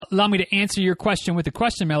allow me to answer your question with a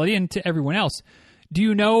question, Melody, and to everyone else. Do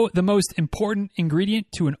you know the most important ingredient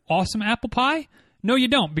to an awesome apple pie? No, you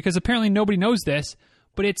don't, because apparently nobody knows this,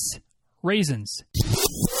 but it's raisins.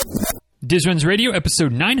 Diz Runs Radio,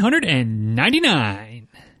 episode 999,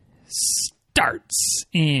 starts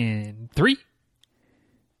in 3,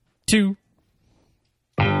 2,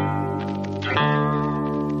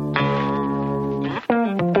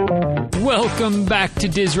 Welcome back to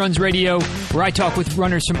Diz Runs Radio, where I talk with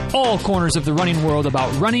runners from all corners of the running world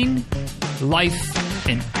about running, life,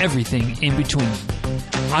 and everything in between.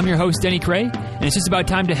 I'm your host, Denny Cray, and it's just about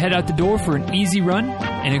time to head out the door for an easy run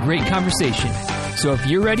and a great conversation. So if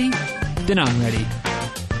you're ready, then I'm ready.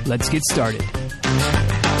 Let's get started.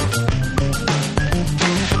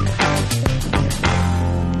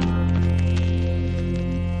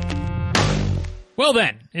 Well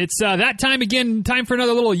then, it's that time again, time for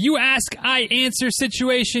another little You Ask, I Answer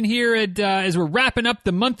situation here as we're wrapping up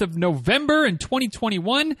the month of November in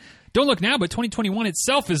 2021. Don't look now, but 2021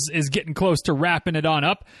 itself is getting close to wrapping it on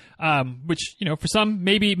up, which, you know, for some,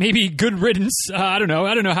 maybe good riddance. I don't know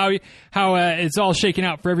how it's all shaking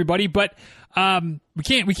out for everybody, but we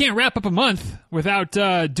can't wrap up a month without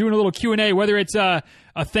doing a little Q&A, whether it's a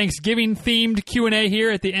Thanksgiving-themed Q&A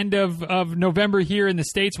here at the end of November here in the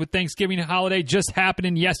States with Thanksgiving holiday just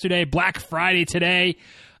happening yesterday, Black Friday today,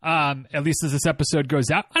 at least as this episode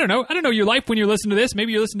goes out. I don't know your life when you're listening to this.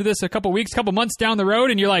 Maybe you're listening to this a couple weeks, couple months down the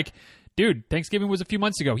road, and you're like, dude, Thanksgiving was a few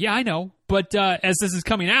months ago. Yeah, I know, but as this is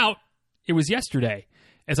coming out, it was yesterday.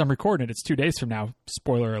 As I'm recording it, it's 2 days from now.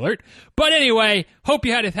 Spoiler alert. But anyway, hope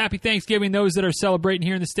you had a happy Thanksgiving. Those that are celebrating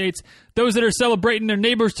here in the States, those that are celebrating their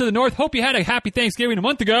neighbors to the north, hope you had a happy Thanksgiving a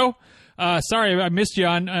month ago. Sorry, I missed you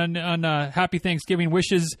on happy Thanksgiving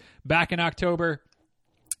wishes back in October.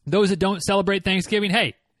 Those that don't celebrate Thanksgiving,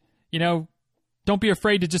 hey, you know, don't be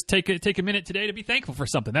afraid to just take a minute today to be thankful for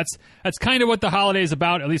something. That's kind of what the holiday is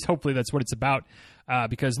about. At least hopefully that's what it's about.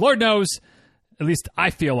 Because Lord knows, at least I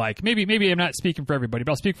feel like, maybe I'm not speaking for everybody,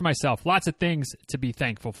 but I'll speak for myself. Lots of things to be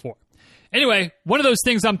thankful for. Anyway, one of those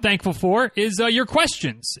things I'm thankful for is your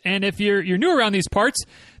questions. And if you're new around these parts,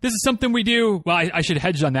 this is something we do. Well, I should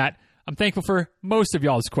hedge on that. I'm thankful for most of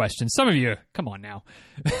y'all's questions. Some of you, come on now.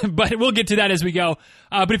 But we'll get to that as we go.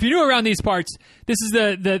 But if you're new around these parts, this is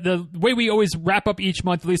the way we always wrap up each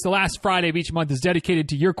month. At least the last Friday of each month is dedicated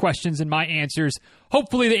to your questions and my answers.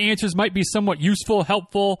 Hopefully the answers might be somewhat useful,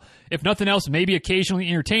 helpful, if nothing else, maybe occasionally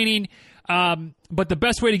entertaining. But the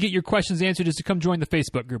best way to get your questions answered is to come join the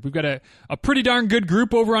Facebook group. We've got a pretty darn good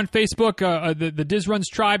group over on Facebook, the Diz Runs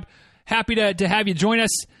Tribe. Happy to have you join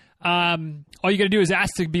us. All you got to do is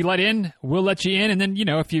ask to be let in. We'll let you in. And then, you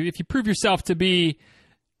know, if you prove yourself to be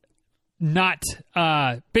not,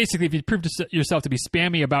 basically, if you prove yourself to be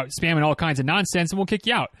spamming all kinds of nonsense, then we'll kick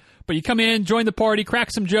you out. But you come in, join the party,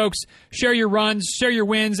 crack some jokes, share your runs, share your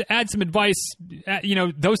wins, add some advice, you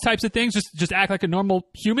know, those types of things. Just act like a normal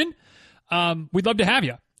human. We'd love to have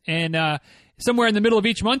you. And, somewhere in the middle of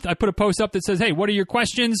each month, I put a post up that says, hey, what are your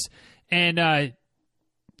questions? And,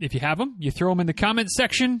 if you have them, you throw them in the comments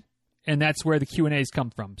section, and that's where the Q&As come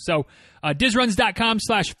from. So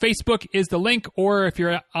dizruns.com/Facebook is the link, or if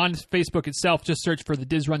you're on Facebook itself, just search for the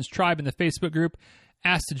Diz Runs Tribe in the Facebook group.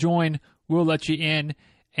 Ask to join. We'll let you in,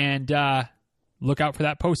 and look out for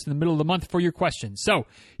that post in the middle of the month for your questions. So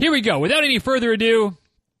here we go. Without any further ado,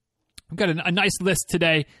 I've got a nice list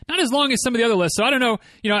today. Not as long as some of the other lists, so I don't know.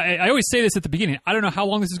 You know, I always say this at the beginning. I don't know how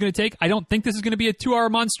long this is going to take. I don't think this is going to be a 2-hour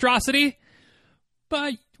monstrosity.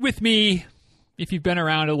 But with me, if you've been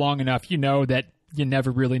around it long enough, you know that you never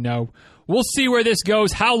really know. We'll see where this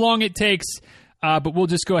goes, how long it takes, but we'll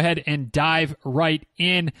just go ahead and dive right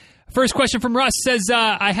in. First question from Russ says,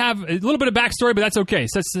 I have a little bit of backstory, but that's okay.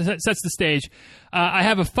 Sets the stage. I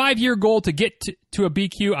have a 5-year goal to get to a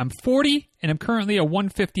BQ. I'm 40, and I'm currently a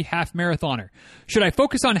 150 half marathoner. Should I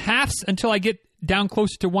focus on halves until I get down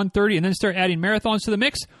closer to 130 and then start adding marathons to the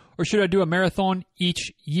mix, or should I do a marathon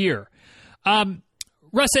each year?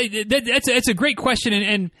 Russ, that's a great question,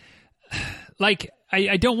 and like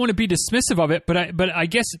I don't want to be dismissive of it, but I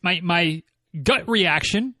guess my gut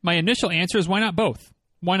reaction, my initial answer is why not both?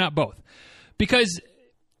 Why not both? Because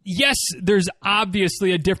yes, there's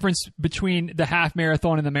obviously a difference between the half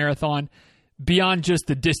marathon and the marathon beyond just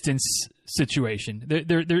the distance situation.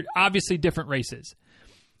 They're obviously different races.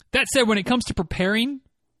 That said, when it comes to preparing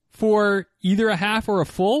for either a half or a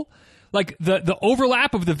full, like the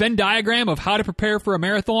overlap of the Venn diagram of how to prepare for a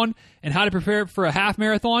marathon and how to prepare for a half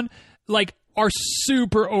marathon, like, are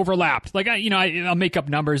super overlapped. Like, I'll make up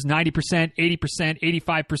numbers, 90%, 80%,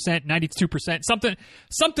 85%, 92%,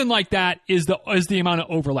 something like that is the amount of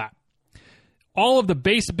overlap. all of the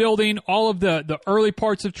base building, all of the early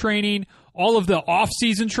parts of training, all of the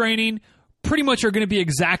off-season training pretty much are going to be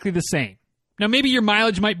exactly the same. Now, maybe your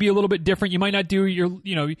mileage might be a little bit different. You might not do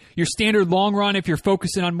your standard long run if you're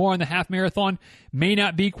focusing on more on the half marathon. May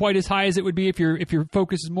not be quite as high as it would be if your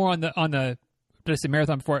focus is more on the did I say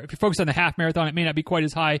marathon before? If you're focused on the half marathon, it may not be quite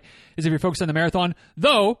as high as if you're focused on the marathon.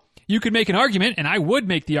 Though you could make an argument, and I would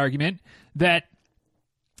make the argument, that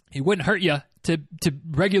it wouldn't hurt you to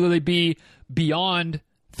regularly be beyond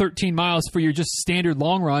 13 miles for your just standard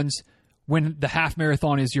long runs when the half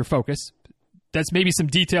marathon is your focus. That's maybe some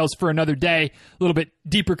details for another day, a little bit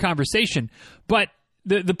deeper conversation. But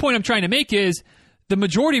the point I'm trying to make is the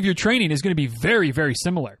majority of your training is going to be very, very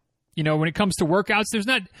similar. When it comes to workouts, there's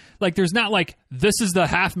not like this is the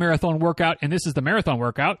half marathon workout and this is the marathon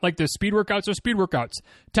workout. Like the speed workouts are speed workouts.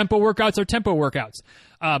 Tempo workouts are tempo workouts.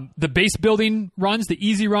 The base building runs, the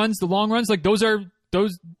easy runs, the long runs, like those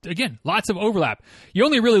again, lots of overlap. You're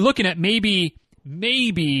only really looking at maybe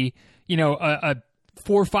a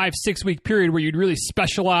 4, 5, 6 week period where you'd really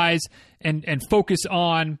specialize and focus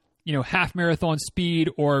on, half marathon speed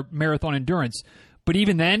or marathon endurance. But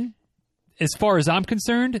even then, as far as I'm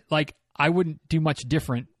concerned, like I wouldn't do much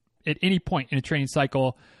different at any point in a training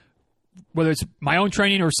cycle, whether it's my own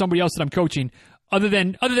training or somebody else that I'm coaching, other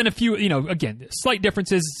than a few, again, slight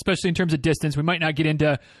differences, especially in terms of distance. We might not get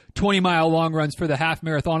into 20-mile long runs for the half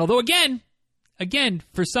marathon, although again,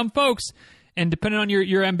 for some folks, and depending on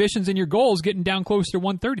your ambitions and your goals, getting down close to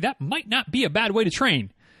 130, that might not be a bad way to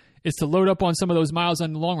train, is to load up on some of those miles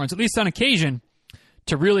on the long runs, at least on occasion,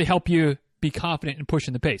 to really help you be confident in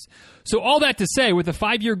pushing the pace. So all that to say, with a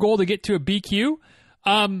 5-year goal to get to a BQ,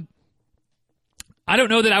 I don't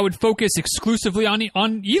know that I would focus exclusively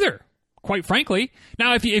on either, quite frankly.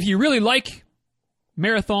 Now, if you really like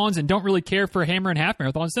marathons and don't really care for hammer and half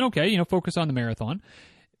marathons, then okay, focus on the marathon.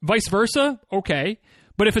 Vice versa, okay.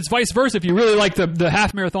 But if it's vice versa, if you really like the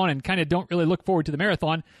half marathon and kind of don't really look forward to the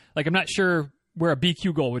marathon, like I'm not sure where a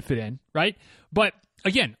BQ goal would fit in, right? But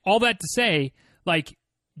again, all that to say, like,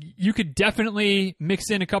 you could definitely mix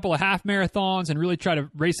in a couple of half marathons and really try to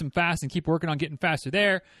race them fast and keep working on getting faster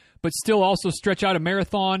there, but still also stretch out a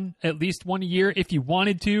marathon at least one a year if you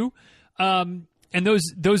wanted to. And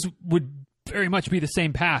those would very much be the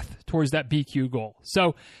same path towards that BQ goal.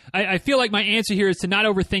 So I feel like my answer here is to not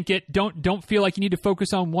overthink it. Don't feel like you need to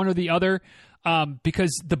focus on one or the other,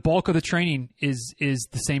 because the bulk of the training is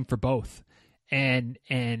the same for both. And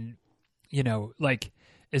like,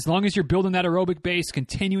 as long as you're building that aerobic base,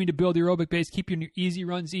 continuing to build the aerobic base, keeping your easy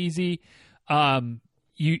runs easy, I don't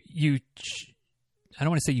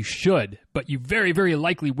want to say you should, but you very, very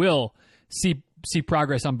likely will see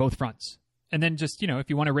progress on both fronts. And then just, if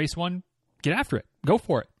you want to race one, get after it, go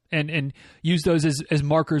for it, and use those as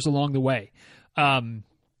markers along the way.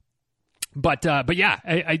 But yeah,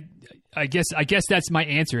 I guess that's my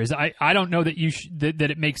answer. Is I don't know that that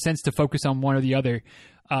it makes sense to focus on one or the other.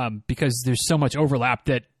 Because there's so much overlap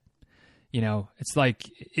that, it's like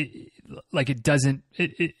it doesn't.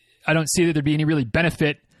 I don't see that there'd be any really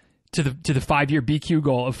benefit to the 5-year BQ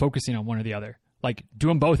goal of focusing on one or the other. Like, do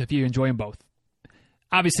them both if you enjoy them both.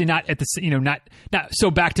 Obviously, not at the not so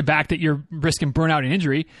back to back that you're risking burnout and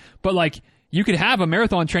injury, but like you could have a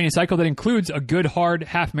marathon training cycle that includes a good hard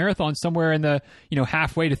half marathon somewhere in the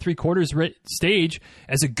halfway to 3/4 stage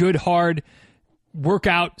as a good hard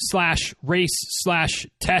workout / race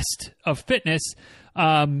 / test of fitness,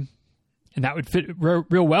 and that would fit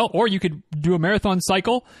real well. Or you could do a marathon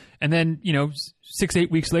cycle and then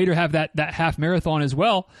 6-8 weeks later have that half marathon as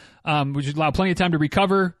well, which would allow plenty of time to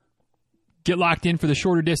recover, get locked in for the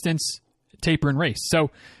shorter distance, taper and race.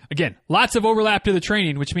 So again, lots of overlap to the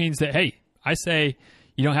training, which means that, hey, I say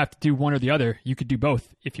you don't have to do one or the other. You could do both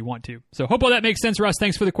if you want to. So hope all that makes sense, Russ.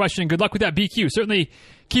 Thanks for the question. Good luck with that BQ. Certainly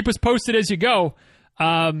keep us posted as you go.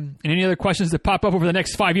 And any other questions that pop up over the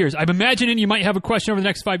next 5 years. I'm imagining you might have a question over the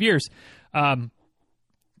next 5 years. In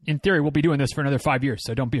theory, we'll be doing this for another 5 years,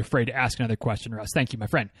 so don't be afraid to ask another question, Russ. Thank you, my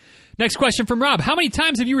friend. Next question from Rob. How many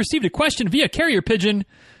times have you received a question via carrier pigeon?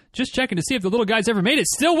 Just checking to see if the little guy's ever made it.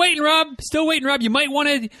 Still waiting, Rob. Still waiting, Rob. You might want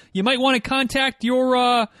to contact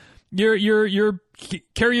your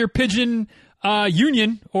carrier pigeon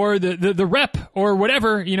union or the rep or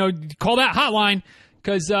whatever. Call that hotline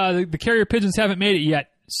because the carrier pigeons haven't made it yet.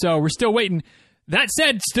 So we're still waiting. That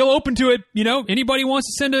said, still open to it. Anybody wants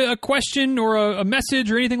to send a question or a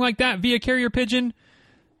message or anything like that via carrier pigeon,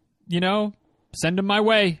 send them my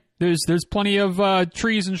way. There's plenty of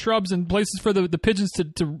trees and shrubs and places for the pigeons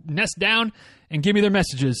to nest down and give me their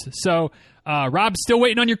messages. So, Rob's still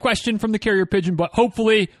waiting on your question from the carrier pigeon, but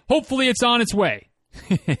hopefully it's on its way.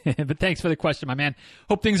 But thanks for the question, my man.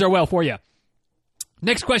 Hope things are well for you.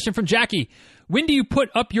 Next question from Jackie. When do you put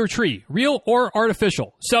up your tree, real or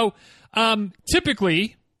artificial? So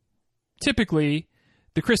typically,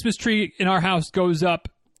 the Christmas tree in our house goes up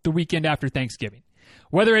the weekend after Thanksgiving.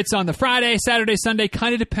 Whether it's on the Friday, Saturday, Sunday,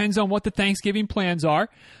 kind of depends on what the Thanksgiving plans are.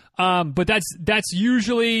 But that's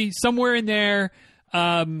usually somewhere in there.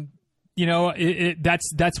 That's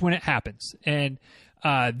when it happens. And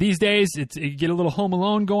these days, you get a little Home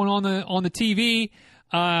Alone going on the TV.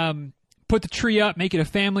 Put the tree up, make it a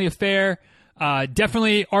family affair.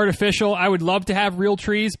 Definitely artificial. I would love to have real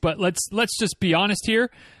trees, but let's just be honest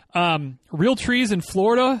here. Real trees in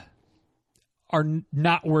Florida are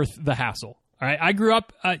not worth the hassle. All right. I grew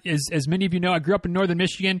up, as many of you know, I grew up in northern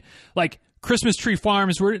Michigan. Like, Christmas tree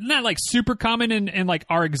farms were not like super common in like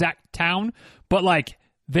our exact town, but like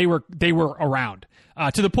they were around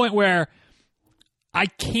to the point where I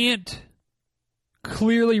can't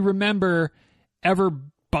clearly remember ever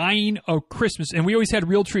buying a Christmas, and we always had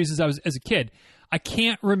real trees as a kid. I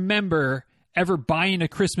can't remember ever buying a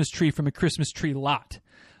Christmas tree from a Christmas tree lot.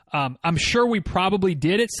 I'm sure we probably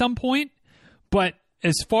did at some point, but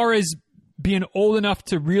as far as being old enough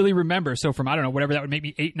to really remember, so from, I don't know, whatever that would make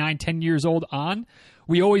me 8, 9, 10 years old on,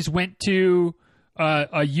 we always went to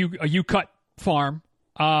a U-cut farm,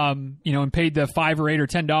 and paid the $5 or $8 or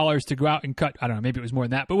 $10 to go out and cut. I don't know, maybe it was more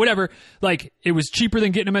than that, but whatever. Like, it was cheaper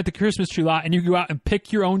than getting them at the Christmas tree lot, and you go out and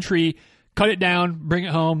pick your own tree, cut it down, bring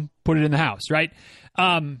it home, put it in the house, right?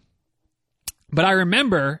 But I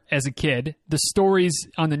remember as a kid the stories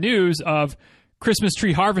on the news of Christmas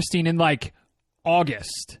tree harvesting in like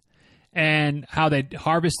August, and how they'd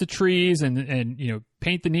harvest the trees and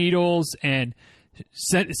paint the needles and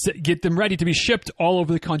get them ready to be shipped all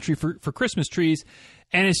over the country for Christmas trees.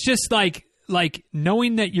 And it's just like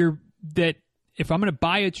knowing that if I'm going to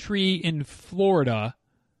buy a tree in Florida,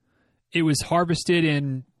 it was harvested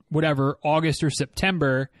in whatever, August or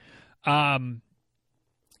September, and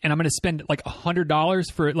I'm going to spend like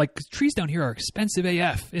 $100 for it. Like, trees down here are expensive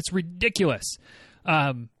AF. It's ridiculous.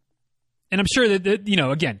 And I'm sure that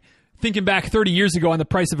again, thinking back 30 years ago on the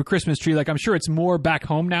price of a Christmas tree, like, I'm sure it's more back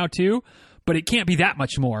home now too, but it can't be that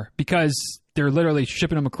much more because they're literally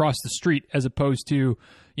shipping them across the street as opposed to,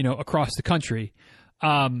 across the country.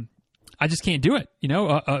 I just can't do it.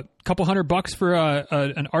 A couple $100 for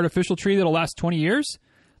an artificial tree that'll last 20 years.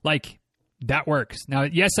 Like, that works. Now,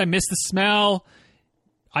 yes, I miss the smell.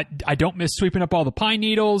 I don't miss sweeping up all the pine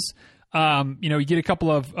needles. You get a couple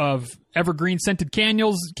of evergreen scented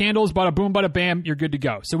candles, bada boom, bada bam, you're good to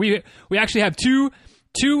go. So we actually have two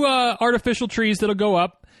artificial trees that'll go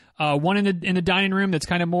up. One in the dining room that's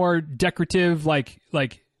kind of more decorative, like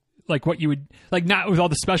what you would like, not with all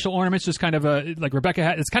the special ornaments, just kind of like Rebecca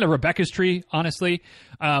had. It's kind of Rebecca's tree, honestly.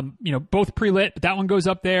 Both pre-lit, but that one goes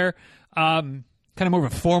up there. Kind of more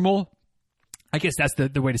of a formal, I guess that's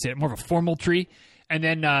the way to say it, more of a formal tree. And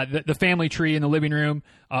then the family tree in the living room,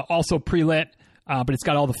 also pre-lit, but it's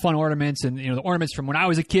got all the fun ornaments and the ornaments from when I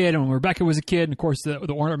was a kid and when Rebecca was a kid, and of course the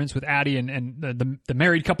ornaments with Addie and the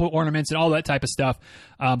married couple ornaments and all that type of stuff.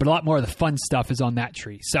 But a lot more of the fun stuff is on that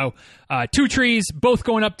tree. So 2 trees, both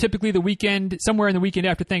going up typically the weekend, somewhere in the weekend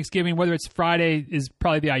after Thanksgiving. Whether it's Friday is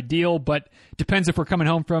probably the ideal, but depends if we're coming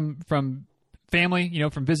home from family,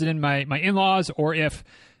 from visiting my in-laws, or if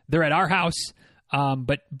they're at our house.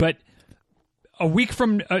 But a week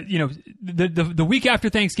from, the week after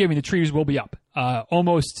Thanksgiving, the trees will be up,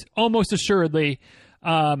 almost assuredly,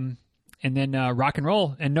 and then rock and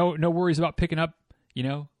roll, and no worries about picking up,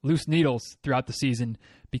 loose needles throughout the season,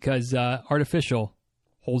 because artificial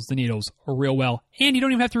holds the needles real well, and you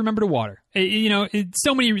don't even have to remember to water. It's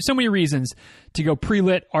so many reasons to go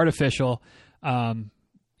pre-lit artificial.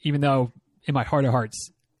 Even though in my heart of hearts,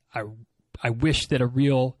 I wish that a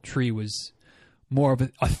real tree was more of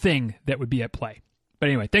a thing that would be at play. But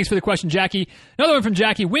anyway, thanks for the question, Jackie. Another one from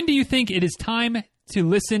Jackie. When do you think it is time to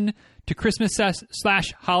listen to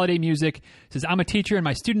Christmas/holiday music? It says, I'm a teacher and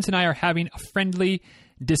my students and I are having a friendly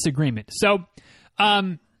disagreement. So,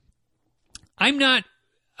 I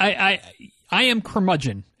am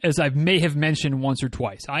curmudgeon, as I may have mentioned once or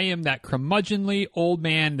twice. I am that curmudgeonly old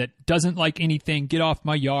man that doesn't like anything, get off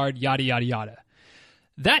my yard, yada, yada, yada.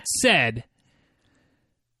 That said,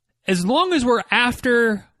 as long as we're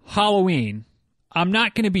after Halloween, I'm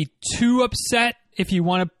not going to be too upset if you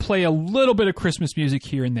want to play a little bit of Christmas music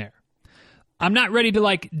here and there. I'm not ready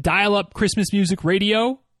to dial up Christmas music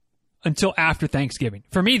radio until after Thanksgiving.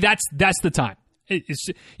 For me, that's the time. It's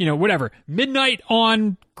whatever, midnight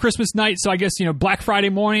on Christmas night. So I guess Black Friday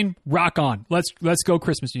morning, rock on. Let's go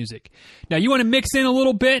Christmas music. Now you want to mix in a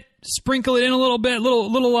little bit, sprinkle it in a little bit,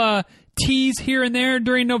 little tease here and there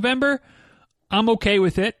during November. I'm okay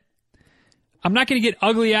with it. I'm not going to get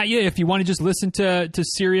ugly at you if you want to just listen to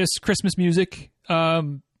serious Christmas music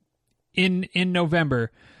in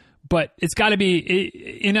November, but it's got to be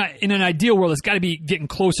in an ideal world. It's got to be getting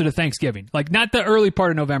closer to Thanksgiving, like not the early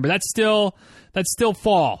part of November. That's still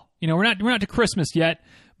fall. You know, we're not to Christmas yet,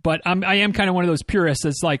 but I am kind of one of those purists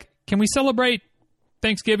that's like, can we celebrate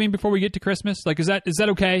Thanksgiving before we get to Christmas? Like, is that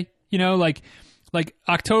okay? You know, like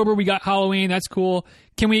October we got Halloween. That's cool.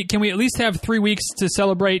 Can we at least have 3 weeks to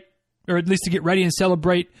celebrate, or at least to get ready and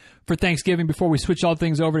celebrate for Thanksgiving before we switch all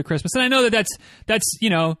things over to Christmas? And I know that's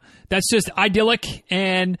just idyllic,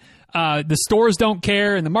 and the stores don't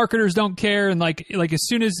care and the marketers don't care, and like as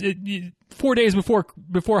soon as 4 days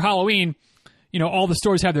before Halloween, you know, all the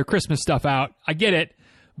stores have their Christmas stuff out. I get it,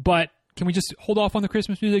 but can we just hold off on the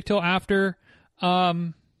Christmas music till after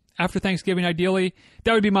Thanksgiving? Ideally,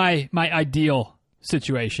 that would be my ideal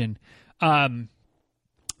situation.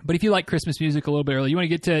 But if you like Christmas music a little bit early, you want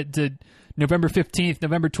to get to November 15th,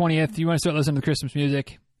 November 20th, you want to start listening to Christmas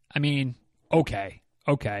music, I mean, okay.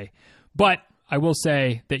 But I will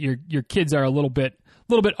say that your kids are a little bit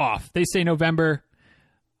off. They say November,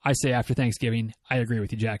 I say after Thanksgiving. I agree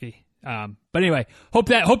with you, Jackie. But anyway, hope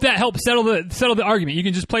that helps settle the argument. You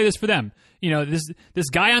can just play this for them. You know, this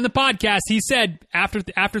guy on the podcast, he said after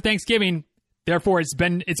Thanksgiving, therefore it's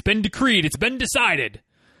been decreed, it's been decided.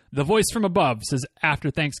 The voice from above says after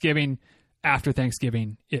Thanksgiving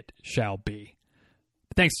it shall be.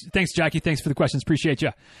 Thanks, Jackie. Thanks for the questions. Appreciate you.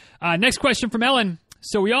 Next question from Ellen.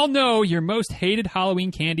 So we all know your most hated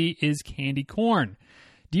Halloween candy is candy corn.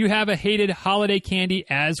 Do you have a hated holiday candy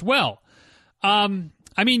as well?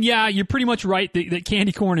 I mean, yeah, you're pretty much right that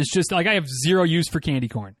candy corn is just like, I have zero use for candy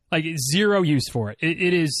corn. Like, zero use for it.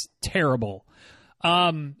 It is terrible.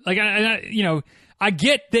 Like, I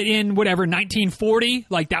get that in whatever 1940,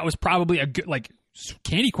 like that was probably a good, like,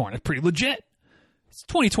 candy corn is pretty legit. It's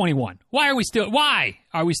 2021. Why are we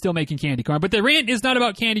still making candy corn? But the rant is not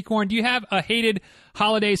about candy corn. Do you have a hated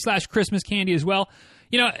holiday/Christmas candy as well?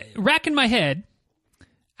 You know, racking my head,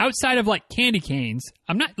 outside of like candy canes,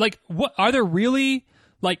 I'm not like, what are there really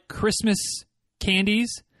like Christmas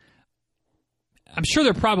candies? I'm sure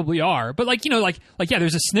there probably are, but like, you know, like yeah,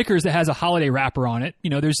 there's a Snickers that has a holiday wrapper on it. You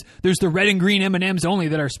know, there's the red and green M&Ms only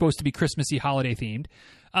that are supposed to be Christmassy holiday themed.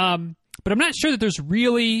 But I'm not sure that there's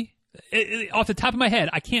really, off the top of my head,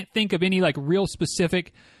 I can't think of any like real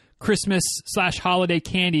specific Christmas/holiday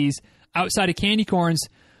candies outside of candy corns.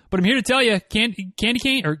 But I'm here to tell you,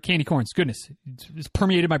 candy corns, goodness, it's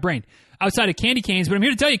permeated my brain. Outside of candy canes, but I'm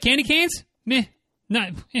here to tell you, candy canes,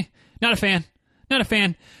 not a fan.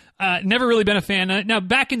 Never really been a fan. Now,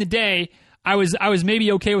 back in the day, I was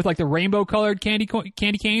maybe okay with like the rainbow colored candy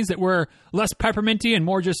canes that were less pepperminty and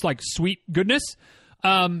more just like sweet goodness.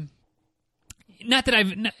 Not that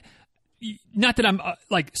I'm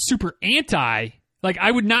like super anti. Like,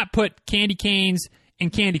 I would not put candy canes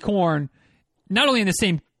and candy corn not only in the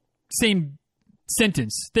same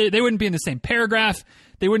sentence. They wouldn't be in the same paragraph.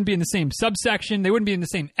 They wouldn't be in the same subsection. They wouldn't be in the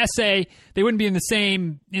same essay. They wouldn't be in the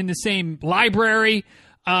same library.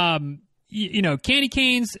 You know, candy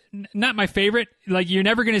canes, not my favorite. Like, you're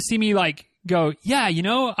never going to see me like go, yeah, you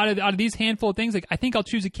know, out of these handful of things, like, I think I'll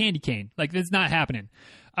choose a candy cane. Like, that's not happening.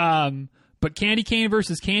 But candy cane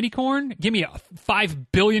versus candy corn, give me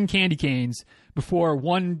 5 billion candy canes before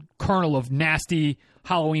one kernel of nasty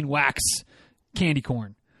Halloween wax candy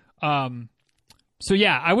corn. So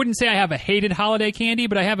yeah, I wouldn't say I have a hated holiday candy,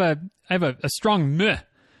 but I have a strong meh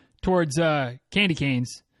towards candy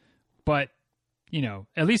canes. But you know,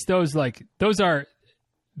 at least those are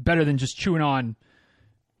better than just chewing on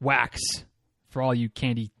wax for all you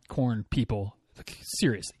candy corn people. Like,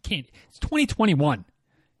 seriously, it's 2021.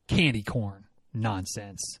 Candy corn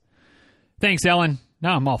nonsense. Thanks, Ellen.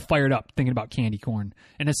 Now I'm all fired up thinking about candy corn,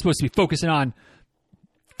 and it's supposed to be focusing on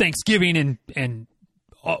Thanksgiving and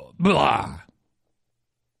blah.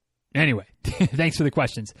 Anyway, thanks for the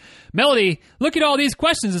questions. Melody, look at all these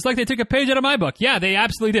questions. It's like they took a page out of my book. Yeah, they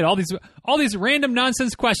absolutely did. All these random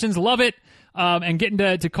nonsense questions. Love it. And getting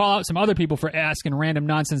to call out some other people for asking random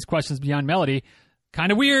nonsense questions beyond Melody.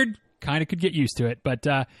 Kind of weird. Kind of could get used to it. But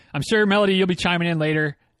I'm sure, Melody, you'll be chiming in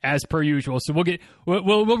later as per usual. So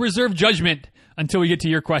we'll reserve judgment until we get to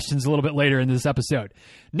your questions a little bit later in this episode.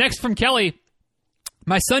 Next from Kelly.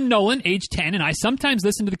 My son Nolan, age 10, and I sometimes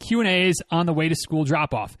listen to the Q&As on the way to school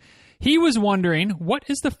drop-off. He was wondering, what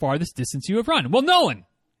is the farthest distance you have run? Well, Nolan,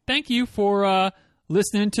 thank you for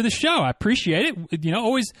listening to the show. I appreciate it. You know,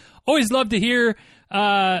 always love to hear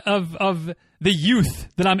of the youth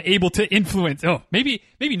that I'm able to influence. Oh, maybe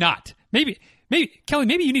not. Maybe Kelly,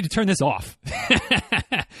 maybe you need to turn this off.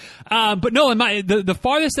 But no, the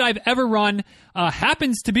farthest that I've ever run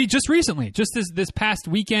happens to be just recently, just this past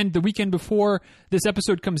weekend, the weekend before this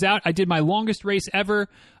episode comes out. I did my longest race ever,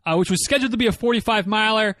 which was scheduled to be a 45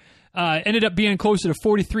 miler. Ended up being closer to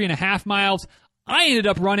 43 and a half miles. I ended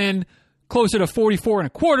up running closer to 44 and a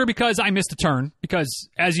quarter because I missed a turn. Because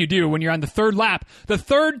as you do when you're on the third lap, the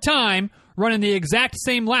third time running the exact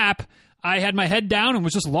same lap, I had my head down and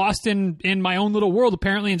was just lost in my own little world,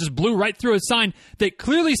 apparently, and just blew right through a sign that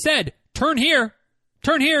clearly said, turn here,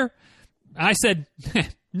 turn here. I said,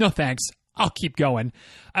 no thanks, I'll keep going.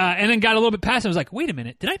 And then got a little bit past it. I was like, wait a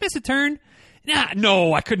minute, did I miss a turn?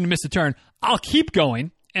 No, I couldn't miss a turn. I'll keep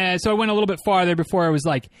going. And so I went a little bit farther before I was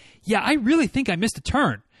like, yeah, I really think I missed a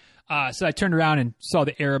turn. So I turned around and saw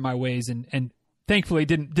the error of my ways and thankfully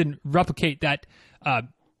didn't replicate that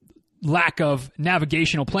lack of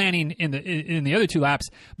navigational planning in the other two laps,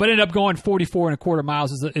 but ended up going 44 and a quarter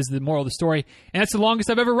miles is the moral of the story, and that's the longest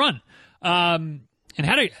I've ever run. And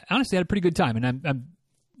honestly had a pretty good time, and I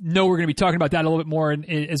know we're going to be talking about that a little bit more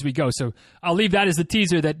as we go. So I'll leave that as the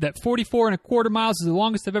teaser that 44 and a quarter miles is the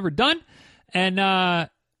longest I've ever done, and I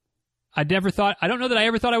don't know that I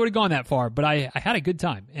ever thought I would have gone that far, but I had a good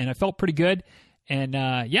time and I felt pretty good, and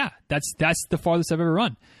that's the farthest I've ever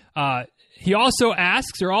run. He also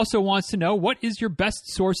asks or also wants to know, what is your best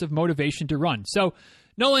source of motivation to run? So,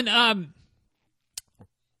 Nolan,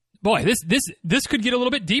 boy, this could get a little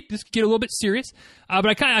bit deep. This could get a little bit serious.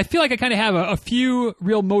 But I feel like I kind of have a few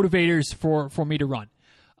real motivators for me to run.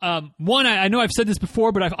 One, I know I've said this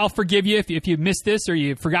before, but I'll forgive you if you missed this or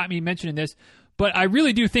you forgot me mentioning this. But I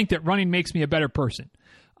really do think that running makes me a better person.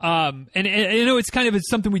 And you know, it's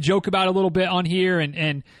something we joke about a little bit on here,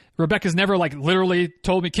 and Rebecca's never literally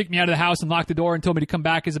kicked me out of the house and locked the door and told me to come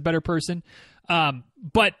back as a better person.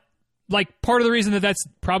 But part of the reason that that's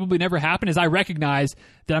probably never happened is I recognize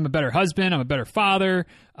that I'm a better husband, I'm a better father,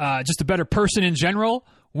 just a better person in general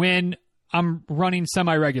when I'm running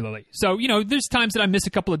semi-regularly. So, you know, there's times that I miss a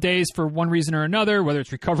couple of days for one reason or another, whether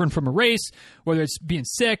it's recovering from a race, whether it's being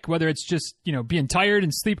sick, whether it's just, you know, being tired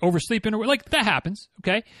and oversleeping, or that happens,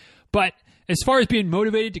 okay? But as far as being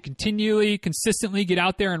motivated to consistently get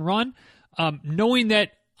out there and run, knowing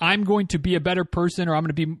that I'm going to be a better person, or I'm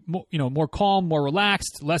going to be more calm, more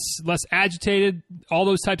relaxed, less agitated, all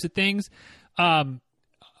those types of things, 100%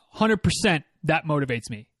 that motivates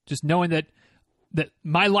me. Just knowing that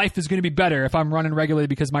my life is going to be better if I'm running regularly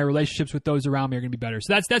because my relationships with those around me are going to be better.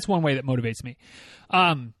 So that's one way that motivates me.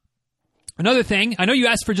 Another thing, I know you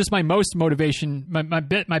asked for just my most motivation, my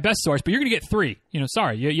best source, but you're going to get three.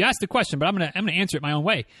 Sorry, you asked the question, but I'm going to answer it my own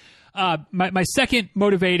way. My second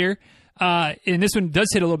motivator, and this one does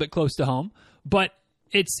hit a little bit close to home, but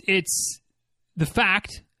it's the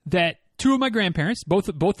fact that two of my grandparents, both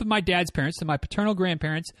of my dad's parents and my paternal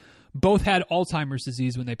grandparents, both had Alzheimer's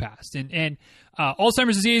disease when they passed, and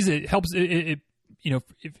Alzheimer's disease, it helps. If you're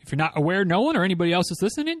not aware, Nolan, or anybody else is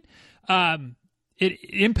listening, it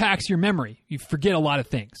impacts your memory. You forget a lot of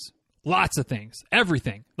things, lots of things,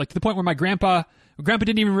 everything. Like to the point where my grandpa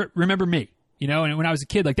didn't even remember me. And when I was a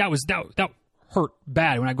kid, that hurt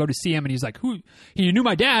bad. When I go to see him, and he's like, "Who?" He knew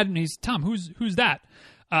my dad, and he's, "Tom, who's that?"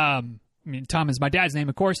 Tom is my dad's name,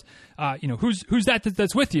 of course. Who's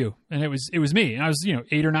that's with you? And it was me. And I was,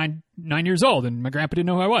 8 or 9 years old, and my grandpa didn't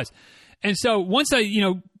know who I was. And so once I,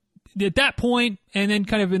 at that point, and then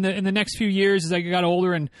kind of in the next few years as I got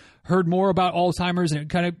older and heard more about Alzheimer's, and it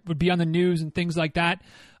kind of would be on the news and things like that,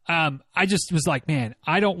 I just was like, man,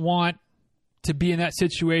 I don't want to be in that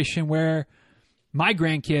situation where my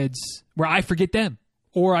grandkids, where I forget them,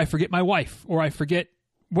 or I forget my wife, or I forget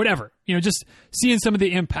whatever, just seeing some of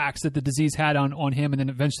the impacts that the disease had on him, and then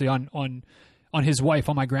eventually on his wife,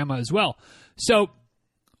 on my grandma as well. So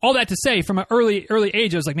all that to say, from an early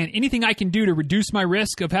age, I was like, man, anything I can do to reduce my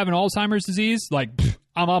risk of having Alzheimer's disease,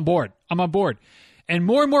 I'm on board. And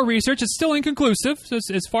more research, it's still inconclusive, so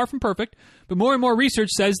it's far from perfect, but more and more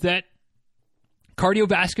research says that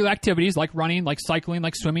cardiovascular activities like running, like cycling,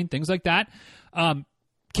 like swimming, things like that,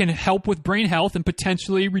 can help with brain health and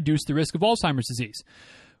potentially reduce the risk of Alzheimer's disease.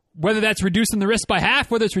 Whether that's reducing the risk by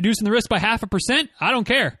half, whether it's reducing the risk by 0.5%, I don't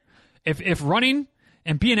care. If running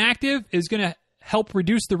and being active is going to help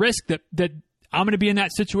reduce the risk that I'm going to be in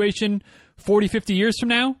that situation 40, 50 years from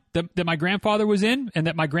now that my grandfather was in, and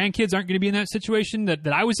that my grandkids aren't going to be in that situation that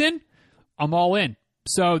I was in, I'm all in.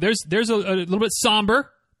 So there's a little bit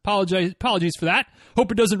somber. Apologies for that.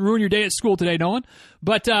 Hope it doesn't ruin your day at school today, Nolan.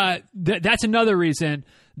 But that's another reason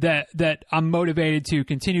that I'm motivated to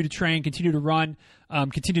continue to train, continue to run,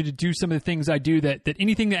 continue to do some of the things I do, that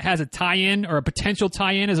anything that has a tie-in or a potential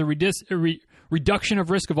tie-in as a reduction of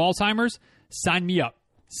risk of Alzheimer's sign me up.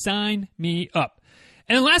 Sign me up.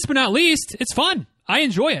 And then last but not least, it's fun. I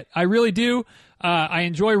enjoy it. I really do. I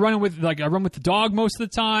enjoy running with, I run with the dog most of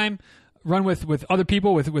the time, run with other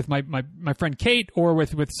people, with my friend Kate, or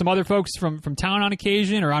with some other folks from town on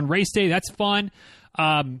occasion, or on race day. That's fun.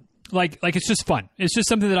 It's just fun. It's just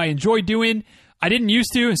something that I enjoy doing. I didn't used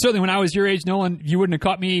to, and certainly when I was your age, Nolan, you wouldn't have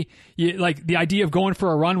caught me. The idea of going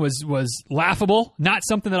for a run was laughable, not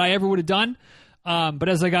something that I ever would have done. But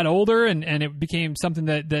as I got older and it became something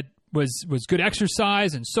that was good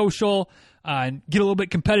exercise and social, and get a little bit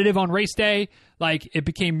competitive on race day, it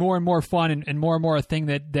became more and more fun and more a thing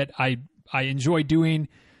that I enjoy doing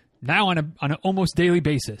now on an almost daily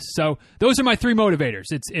basis. So those are my three motivators.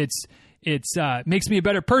 It's makes me a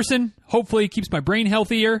better person, hopefully keeps my brain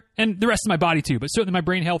healthier, and the rest of my body too, but certainly my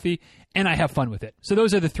brain healthy, and I have fun with it. So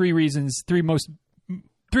those are the three reasons, three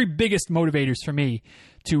biggest motivators for me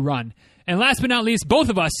to run. And last but not least, both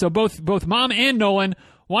of us, so both Mom and Nolan,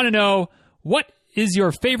 want to know, what is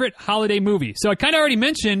your favorite holiday movie? So I kind of already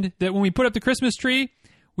mentioned that when we put up the Christmas tree,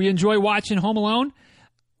 we enjoy watching Home Alone.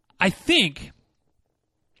 I think,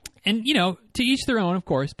 and to each their own, of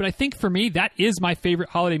course, but I think for me, that is my favorite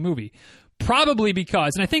holiday movie. Probably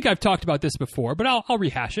because, and I think I've talked about this before, but I'll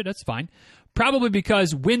rehash it. That's fine. Probably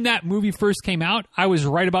because when that movie first came out, I was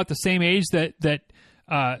right about the same age that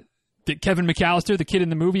Kevin McAllister, the kid in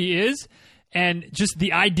the movie, is. And just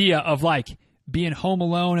the idea of being home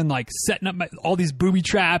alone and setting up all these booby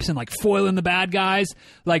traps and foiling the bad guys,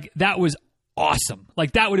 that was awesome.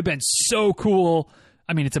 That would have been so cool.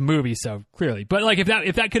 I mean, it's a movie, so clearly, but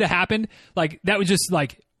if that could have happened, that was just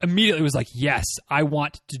immediately was yes, I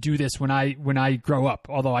want to do this when I grow up.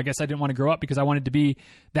 Although I guess I didn't want to grow up because I wanted to be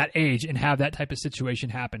that age and have that type of situation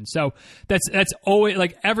happen. So that's always,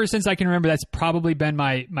 ever since I can remember, that's probably been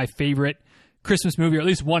my favorite Christmas movie, or at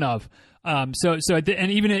least one of. And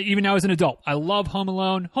even now as an adult, I love Home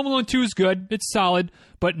Alone. Home Alone 2 is good. It's solid,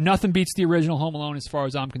 but nothing beats the original Home Alone as far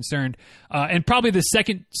as I'm concerned. And probably the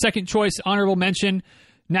second choice honorable mention,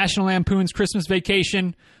 National Lampoon's Christmas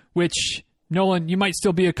Vacation, which, Nolan, you might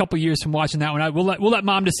still be a couple years from watching that one. We'll let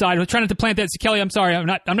Mom decide. We'll try not to plant that. Kelly, I'm sorry. I'm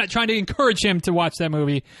not trying to encourage him to watch that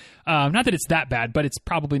movie. Not that it's that bad, but it's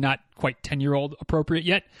probably not quite 10-year-old appropriate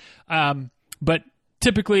yet. But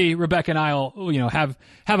typically, Rebecca and I'll have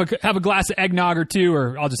a glass of eggnog or two,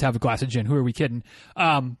 or I'll just have a glass of gin. Who are we kidding?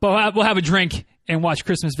 But we'll have a drink and watch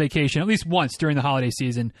Christmas Vacation at least once during the holiday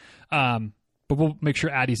season. But we'll make sure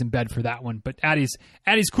Addie's in bed for that one. But Addie's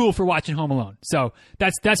cool for watching Home Alone. So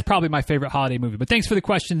that's probably my favorite holiday movie. But thanks for the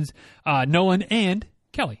questions, Nolan and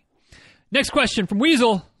Kelly. Next question from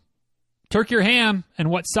Weasel: turkey or ham, and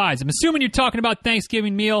what size? I'm assuming you're talking about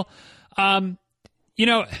Thanksgiving meal.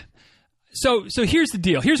 So here's the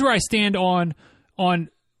deal. Here's where I stand on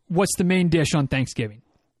what's the main dish on Thanksgiving.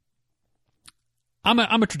 I'm a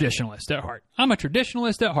traditionalist at heart.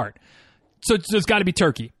 So it's got to be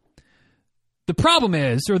turkey. The problem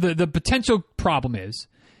is, or the potential problem is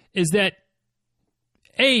that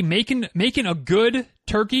making a good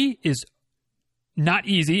turkey is not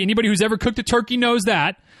easy. Anybody who's ever cooked a turkey knows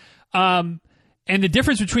that. And the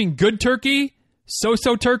difference between good turkey,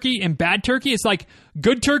 so-so turkey, and bad turkey, it's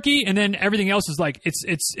good turkey, and then everything else is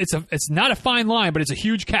it's not a fine line, but it's a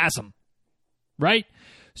huge chasm, right?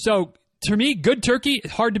 So to me, good turkey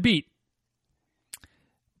is hard to beat,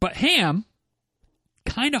 but ham,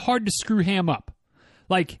 kind of hard to screw ham up.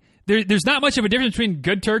 There's not much of a difference between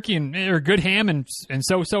good turkey or good ham and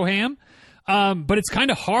so ham, but it's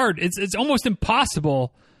kind of hard. It's almost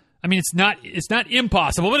impossible. I mean, it's not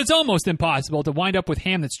impossible, but it's almost impossible to wind up with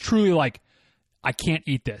ham that's truly I can't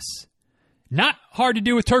eat this. Not hard to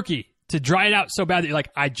do with turkey, to dry it out so bad that you're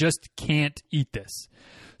I just can't eat this.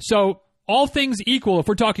 So all things equal, if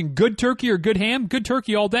we're talking good turkey or good ham, good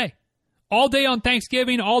turkey all day. All day on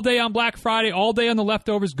Thanksgiving, all day on Black Friday, all day on the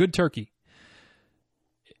leftovers, good turkey.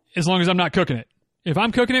 As long as I'm not cooking it. If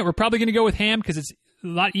I'm cooking it, we're probably going to go with ham because it's a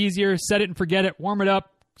lot easier. Set it and forget it. Warm it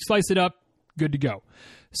up. Slice it up. Good to go.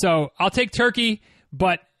 So I'll take turkey,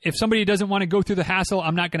 but if somebody doesn't want to go through the hassle,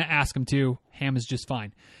 I'm not going to ask them to. Ham is just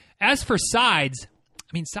fine. As for sides,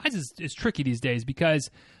 sides is tricky these days because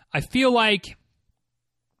I feel like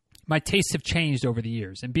my tastes have changed over the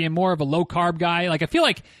years, and being more of a low-carb guy, I feel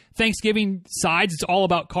like Thanksgiving sides, it's all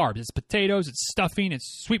about carbs. It's potatoes, it's stuffing,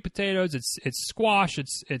 it's sweet potatoes, it's squash,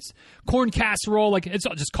 it's corn casserole. It's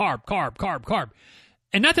all just carb.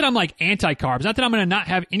 And not that I'm anti-carbs, not that I'm going to not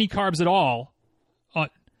have any carbs at all.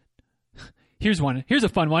 Here's a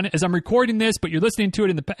fun one. As I'm recording this, but you're listening to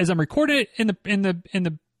it as I'm recording it in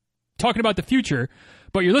the talking about the future,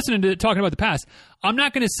 but you're listening to it talking about the past. I'm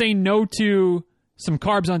not going to say no to some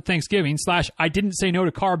carbs on Thanksgiving / I didn't say no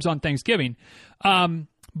to carbs on Thanksgiving.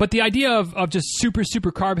 But the idea of just super,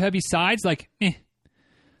 super carb heavy sides, like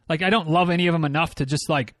I don't love any of them enough to just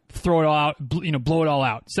like throw it all out, blow it all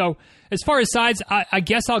out. So as far as sides, I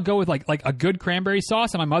guess I'll go with like a good cranberry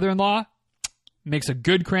sauce. And my mother-in-law makes a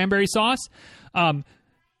good cranberry sauce. I'm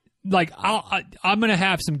going to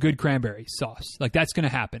have some good cranberry sauce. Like that's going to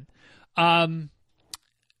happen.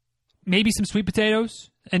 Maybe some sweet potatoes,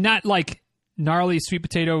 and not like gnarly sweet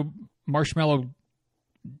potato marshmallow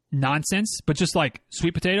nonsense, but just like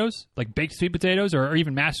sweet potatoes, like baked sweet potatoes or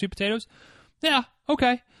even mashed sweet potatoes. Yeah.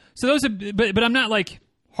 Okay. So those are, but I'm not like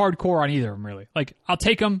hardcore on either of them really. Like I'll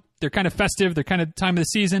take them. They're kind of festive. They're kind of time of the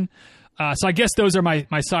season. So I guess those are my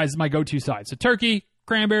sides, my go-to sides. So turkey,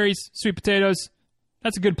 cranberries, sweet potatoes.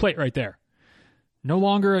 That's a good plate right there. No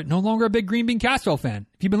longer a big green bean casserole fan.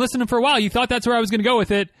 If you've been listening for a while, you thought that's where I was going to go with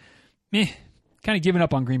it. Kind of giving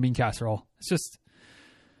up on green bean casserole. It's just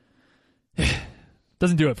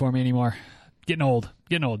doesn't do it for me anymore. Getting old.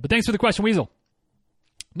 But thanks for the question, Weasel.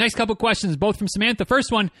 Next couple questions, both from Samantha.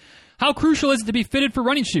 First one, how crucial is it to be fitted for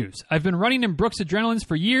running shoes? I've been running in Brooks Adrenalines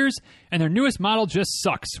for years, and their newest model just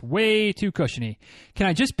sucks. Way too cushiony. Can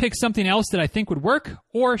I just pick something else that I think would work,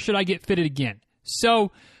 or should I get fitted again?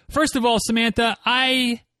 So, first of all, Samantha,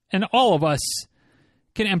 I and all of us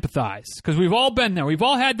can empathize, because we've all been there. We've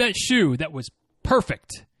all had that shoe that was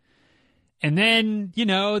perfect. And then,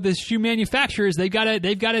 the shoe manufacturers, they've got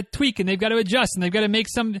to tweak and they've got to adjust and they've got to make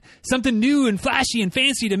something new and flashy and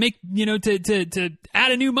fancy to make, to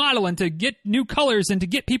add a new model and to get new colors and to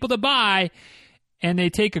get people to buy. And they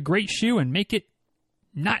take a great shoe and make it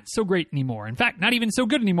not so great anymore. In fact, not even so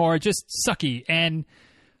good anymore, just sucky and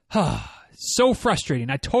so frustrating.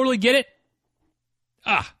 I totally get it.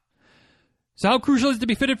 So how crucial is it to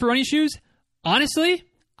be fitted for running shoes? Honestly,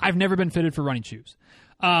 I've never been fitted for running shoes.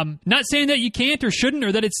 Not saying that you can't or shouldn't,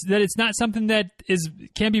 or that it's not something that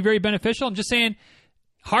can be very beneficial. I'm just saying,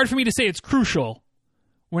 hard for me to say it's crucial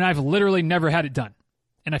when I've literally never had it done,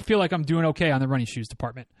 and I feel like I'm doing okay on the running shoes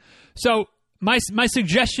department. So my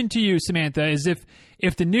suggestion to you, Samantha, is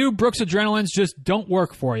if the new Brooks Adrenalines just don't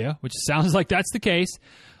work for you, which sounds like that's the case,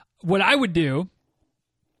 what I would do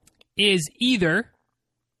is either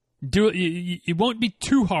it won't be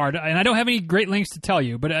too hard, and I don't have any great links to tell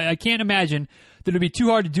you, but I can't imagine that it'd be too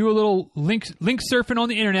hard to do a little link surfing on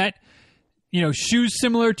the internet, shoes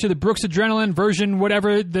similar to the Brooks Adrenaline version,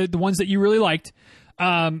 whatever, the ones that you really liked,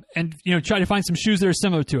 and try to find some shoes that are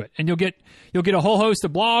similar to it. And you'll get a whole host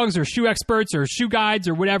of blogs or shoe experts or shoe guides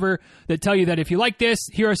or whatever that tell you that if you like this,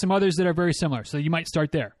 here are some others that are very similar. So you might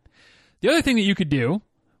start there. The other thing that you could do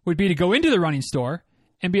would be to go into the running store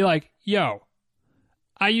and be like, yo,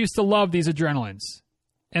 I used to love these Adrenalines,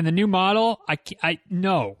 and the new model, I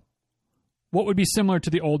know what would be similar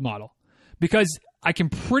to the old model, because I can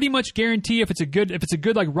pretty much guarantee if it's a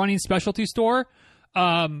good like running specialty store,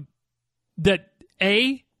 that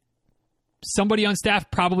somebody on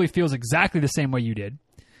staff probably feels exactly the same way you did.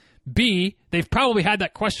 B, they've probably had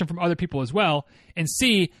that question from other people as well, and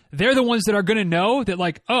C, they're the ones that are going to know that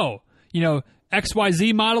like,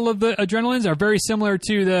 XYZ model of the Adrenalines are very similar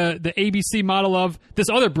to the ABC model of this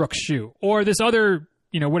other Brooks shoe or this other,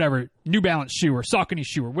 whatever, New Balance shoe or Saucony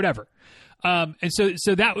shoe or whatever. And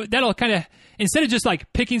so that'll kind of, instead of just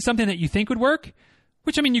like picking something that you think would work,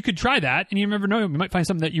 which, I mean, you could try that and you never know, you might find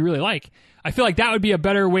something that you really like. I feel like that would be a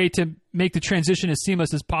better way to make the transition as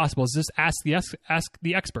seamless as possible, is just ask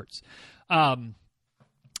the experts. But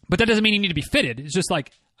that doesn't mean you need to be fitted. It's just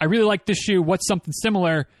like, I really like this shoe. What's something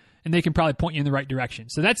similar? And they can probably point you in the right direction.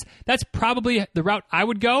 So that's probably the route I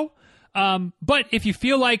would go. But if you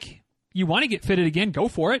feel like you want to get fitted again, go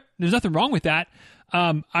for it. There's nothing wrong with that.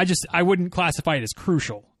 I wouldn't classify it as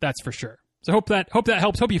crucial. That's for sure. So hope that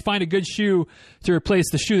helps. Hope you find a good shoe to replace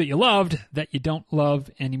the shoe that you loved that you don't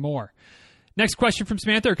love anymore. Next question from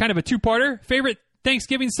Samantha, kind of a two-parter. Favorite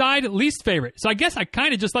Thanksgiving side, least favorite. So I guess I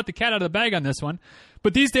kind of just let the cat out of the bag on this one.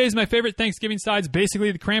 But these days, my favorite Thanksgiving side is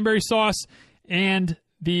basically the cranberry sauce and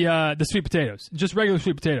the sweet potatoes, just regular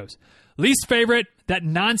sweet potatoes. Least favorite, that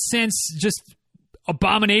nonsense, just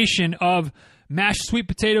abomination of mashed sweet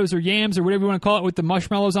potatoes or yams or whatever you want to call it with the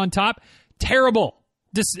marshmallows on top. Terrible.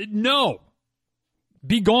 Just no.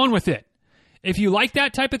 Be gone with it. If you like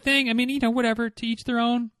that type of thing, I mean, whatever, to each their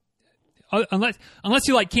own. Unless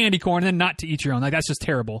you like candy corn, then not to each your own. Like, that's just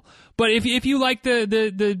terrible. But if you like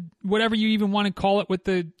the whatever you even want to call it with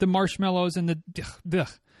the marshmallows and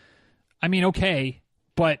I mean, okay.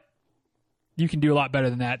 But you can do a lot better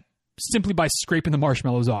than that. simply by scraping the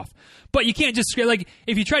marshmallows off. But you can't just scrape, like,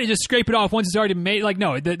 if you try to just scrape it off once it's already made, like,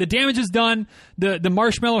 no, the damage is done. The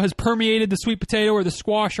marshmallow has permeated the sweet potato or the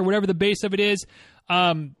squash or whatever the base of it is.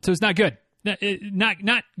 So it's not good.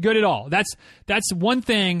 Not good at all. That's one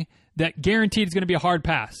thing that guaranteed is going to be a hard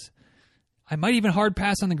pass. I might even hard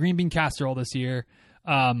pass on the green bean casserole this year.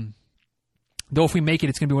 Though if we make it,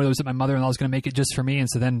 it's going to be one of those that my mother-in-law is going to make it just for me. And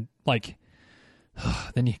so then, like,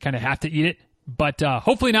 then you kind of have to eat it. But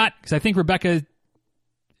hopefully not, because I think Rebecca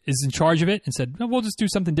is in charge of it and said, we'll just do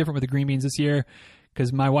something different with the green beans this year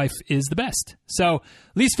because my wife is the best. So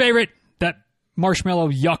least favorite, that marshmallow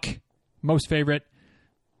yuck. Most favorite,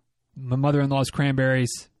 my mother-in-law's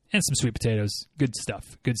cranberries and some sweet potatoes. Good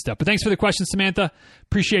stuff. Good stuff. But thanks for the question, Samantha.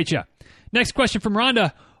 Appreciate you. Next question from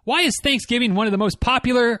Rhonda. Why is Thanksgiving one of the most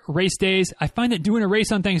popular race days? I find that doing a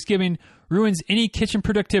race on Thanksgiving ruins any kitchen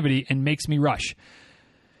productivity and makes me rush.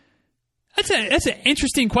 That's an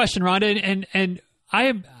interesting question, Rhonda, and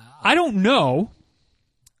I don't know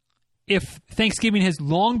if Thanksgiving has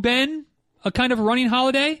long been a kind of a running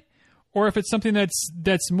holiday or if it's something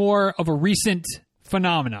that's more of a recent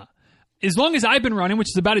phenomena. As long as I've been running, which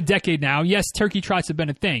is about a decade now, yes, turkey trots have been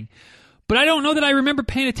a thing. But I don't know that I remember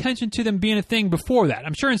paying attention to them being a thing before that.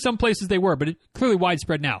 I'm sure in some places they were, but it's clearly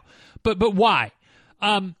widespread now. But why?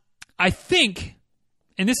 I think,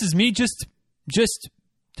 and this is me just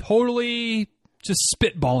totally just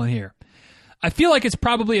spitballing here. I feel like it's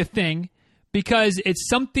probably a thing because it's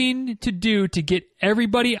something to do to get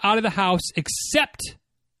everybody out of the house except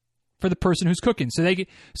for the person who's cooking.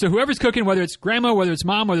 So whoever's cooking, whether it's grandma, whether it's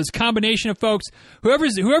mom, whether it's a combination of folks,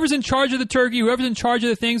 whoever's in charge of the turkey, whoever's in charge of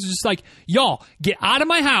the things, is just like, y'all, get out of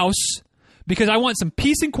my house because I want some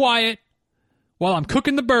peace and quiet while I'm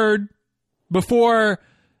cooking the bird before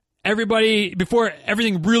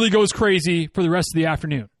everything really goes crazy for the rest of the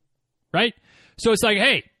afternoon. Right? So it's like,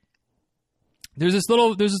 hey, there's this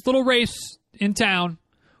little race in town.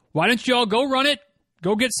 Why don't you all go run it?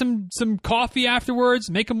 Go get some coffee afterwards,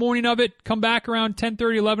 make a morning of it, come back around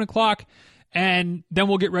 10:30, 11 o'clock, and then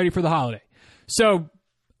we'll get ready for the holiday. So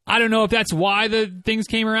I don't know if that's why the things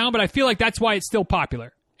came around, but I feel like that's why it's still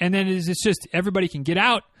popular. And then it's just everybody can get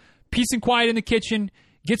out, peace and quiet in the kitchen,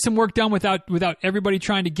 get some work done without everybody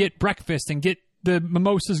trying to get breakfast and get the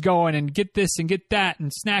mimosas going and get this and get that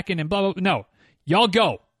and snacking and blah, blah, blah. No, y'all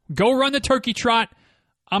go run the turkey trot.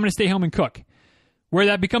 I'm going to stay home and cook. Where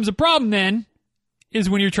that becomes a problem then is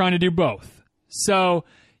when you're trying to do both. So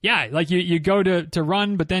yeah, like you go to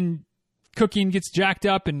run, but then cooking gets jacked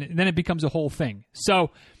up and then it becomes a whole thing.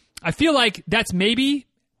 So I feel like that's maybe,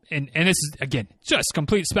 and this is, again, just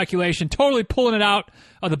complete speculation, totally pulling it out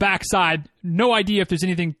of the backside. No idea if there's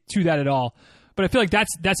anything to that at all. But I feel like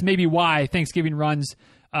that's maybe why Thanksgiving runs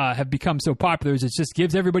have become so popular. Is it just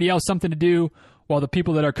gives everybody else something to do while the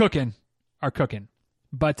people that are cooking are cooking.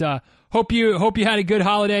 But hope you had a good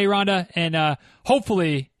holiday, Rhonda, and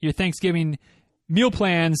hopefully your Thanksgiving meal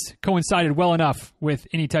plans coincided well enough with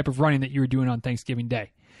any type of running that you were doing on Thanksgiving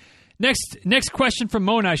Day. Next question from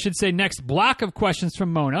Mona. I should say next block of questions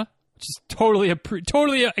from Mona, which is totally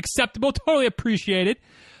acceptable, totally appreciated.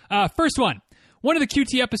 First one. One of the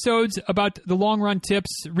QT episodes about the long run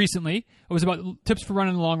tips recently, it was about tips for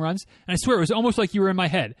running the long runs, and I swear it was almost like you were in my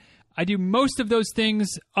head. I do most of those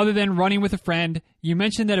things other than running with a friend. You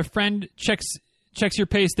mentioned that a friend checks your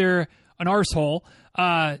pace. They're an arsehole.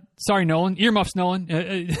 Sorry, Nolan. Earmuffs, Nolan.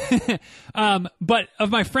 But of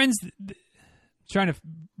my friends, trying to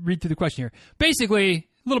read through the question here. Basically,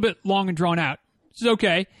 a little bit long and drawn out, which is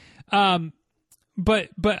okay.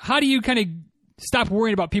 But how do you kind of stop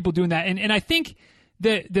worrying about people doing that? And I think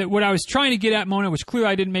that what I was trying to get at, Mona, which clearly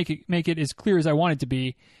I didn't make it as clear as I wanted to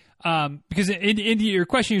be, because in your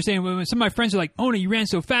question, you're saying, when some of my friends are like, Mona, you ran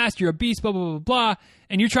so fast, you're a beast, blah, blah, blah, blah,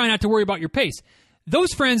 and you're trying not to worry about your pace.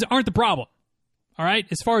 Those friends aren't the problem. All right?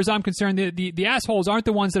 As far as I'm concerned, the assholes aren't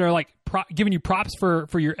the ones that are like giving you props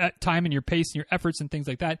for your time and your pace and your efforts and things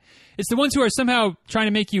like that. It's the ones who are somehow trying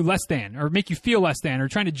to make you less than or make you feel less than or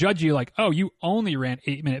trying to judge you like, oh, you only ran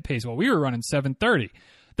 8-minute pace while we were running 7:30.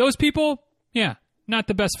 Those people, yeah, not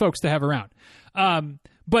the best folks to have around.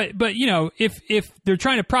 But you know, if they're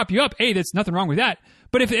trying to prop you up, hey, that's nothing wrong with that.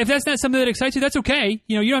 But if that's not something that excites you, that's okay.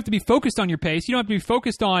 You know, you don't have to be focused on your pace. You don't have to be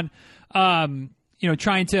focused on, trying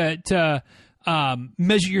to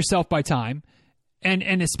measure yourself by time.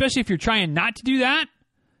 And especially if you're trying not to do that,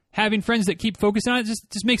 having friends that keep focusing on it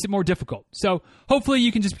just makes it more difficult. So hopefully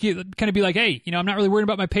you can just kind of be like, hey, I'm not really worried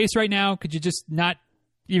about my pace right now. Could you just not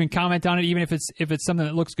even comment on it, even if it's something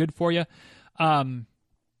that looks good for you?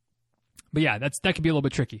 But yeah, that can be a little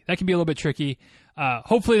bit tricky.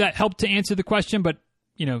 Hopefully that helped to answer the question, but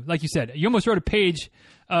like you said, you almost wrote a page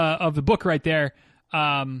of the book right there.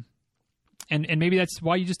 And maybe that's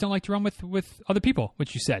why you just don't like to run with other people,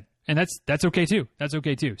 which you said. And that's okay too. That's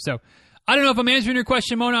okay too. So I don't know if I'm answering your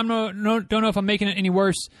question, Mona. Don't know if I'm making it any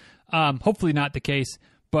worse. Hopefully not the case,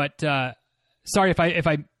 but sorry if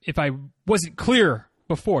I wasn't clear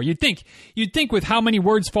before. You'd think with how many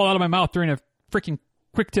words fall out of my mouth during a freaking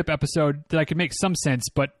quick tip episode that I could make some sense,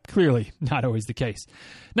 but clearly not always the case.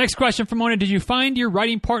 Next question from Mona. Did you find your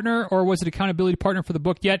writing partner or was it accountability partner for the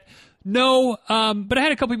book yet? No, but I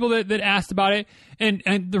had a couple people that asked about it.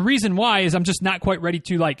 And the reason why is I'm just not quite ready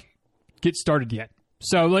to get started yet.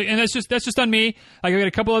 So and that's just on me. I got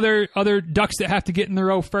a couple other ducks that have to get in the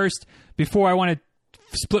row first before I want to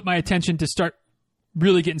split my attention to start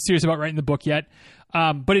really getting serious about writing the book yet.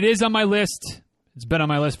 But it is on my list. It's been on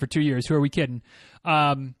my list for 2 years. Who are we kidding?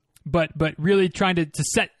 But really trying to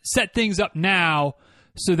set things up now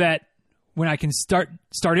so that when I can start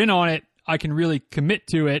in on it, I can really commit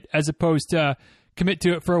to it as opposed to commit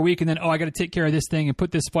to it for a week and then, I got to take care of this thing and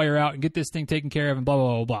put this fire out and get this thing taken care of and blah,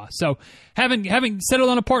 blah, blah, blah. So having settled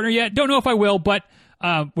on a partner yet, don't know if I will, but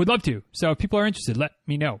would love to. So if people are interested, let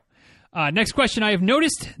me know. Next question. I have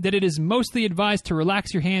noticed that it is mostly advised to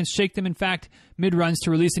relax your hands, shake them, in fact, mid-runs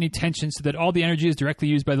to release any tension so that all the energy is directly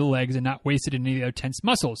used by the legs and not wasted in any of the other tense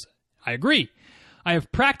muscles. I agree. I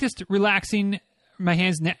have practiced relaxing my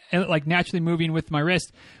hands naturally moving with my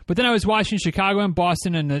wrist, but then I was watching Chicago and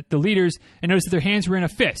Boston and the leaders and noticed that their hands were in a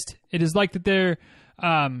fist. It is like that they're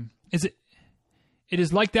it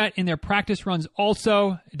is like that in their practice runs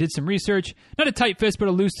also. I did some research. Not a tight fist, but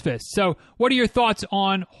a loose fist. So what are your thoughts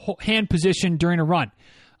on hand position during a run?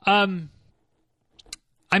 I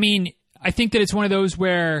think that it's one of those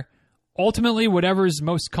where ultimately whatever is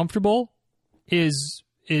most comfortable is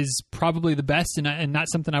probably the best and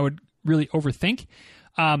not something I would really overthink.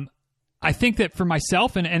 I think that for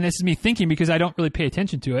myself, and this is me thinking because I don't really pay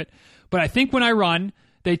attention to it, but I think when I run,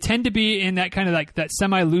 they tend to be in that kind of that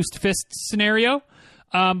semi-loose fist scenario.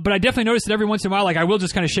 But I definitely notice that every once in a while, I will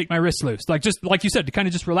just kind of shake my wrist loose. Just like you said, to kind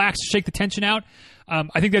of just relax, shake the tension out.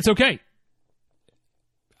 I think that's okay.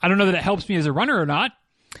 I don't know that it helps me as a runner or not.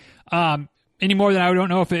 Any more than I don't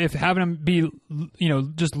know if having them be,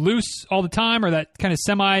 just loose all the time or that kind of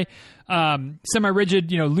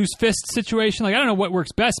semi-rigid, loose fist situation. I don't know what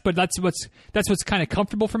works best, but that's what's kind of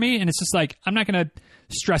comfortable for me. And it's just I'm not going to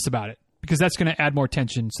stress about it because that's going to add more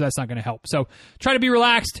tension. So that's not going to help. So try to be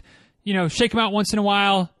relaxed, shake them out once in a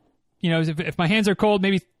while. If my hands are cold,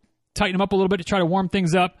 maybe tighten them up a little bit to try to warm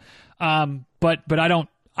things up. But I don't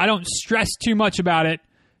stress too much about it.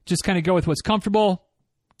 Just kind of go with what's comfortable.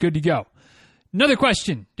 Good to go. Another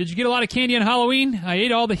question. Did you get a lot of candy on Halloween? I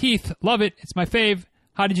ate all the Heath. Love it. It's my fave.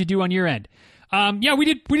 How did you do on your end? Yeah, we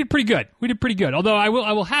did pretty good. We did pretty good. Although I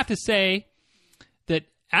will have to say that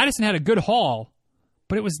Addison had a good haul,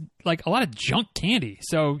 but it was a lot of junk candy.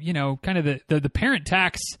 So, kind of the parent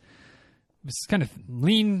tax was kind of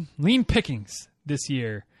lean pickings this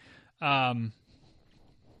year. So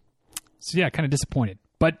yeah, kind of disappointed.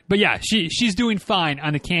 But yeah, she's doing fine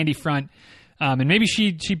on the candy front. And maybe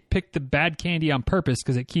she picked the bad candy on purpose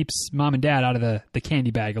because it keeps mom and dad out of the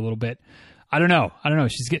candy bag a little bit. I don't know.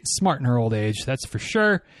 She's getting smart in her old age. That's for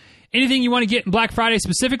sure. Anything you want to get in Black Friday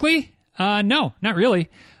specifically? No, not really.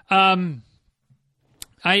 I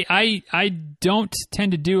don't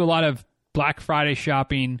tend to do a lot of Black Friday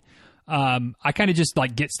shopping. I kind of just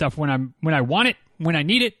get stuff when I want it, when I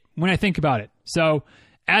need it, when I think about it. So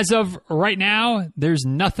as of right now, there's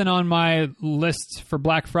nothing on my list for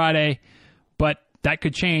Black Friday, but that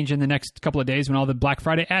could change in the next couple of days when all the Black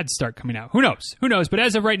Friday ads start coming out. Who knows? But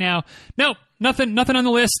as of right now, no, nothing on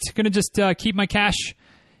the list. Going to just keep my cash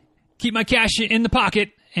in the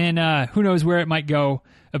pocket, and who knows where it might go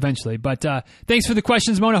eventually. But thanks for the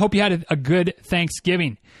questions, Mona. Hope you had a good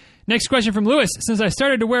Thanksgiving. Next question from Lewis. Since I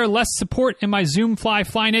started to wear less support in my Zoom Fly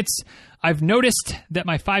Flyknits, I've noticed that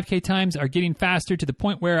my 5K times are getting faster to the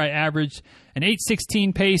point where I averaged an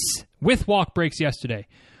 8:16 pace with walk breaks yesterday.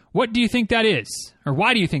 What do you think that is? Or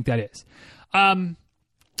why do you think that is?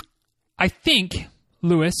 I think,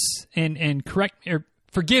 Lewis, and correct or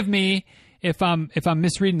forgive me if I'm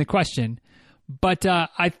misreading the question, but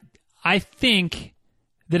I think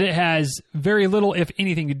that it has very little, if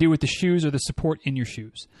anything, to do with the shoes or the support in your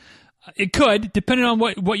shoes. It could, depending on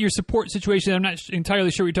what your support situation is. I'm not entirely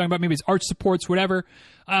sure what you're talking about. Maybe it's arch supports, whatever.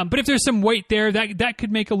 But if there's some weight there, that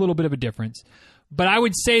could make a little bit of a difference. But I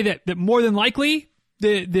would say that more than likely,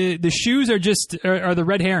 the shoes are the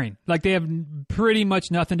red herring. They have pretty much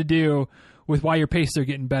nothing to do with why your paces are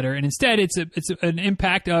getting better. And instead, it's an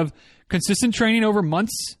impact of consistent training over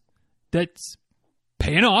months that's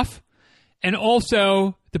paying off. and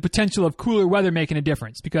also the potential of cooler weather making a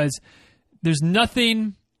difference, because there's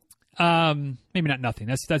nothing, maybe not nothing,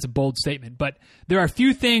 that's a bold statement, but there are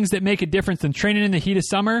few things that make a difference than training in the heat of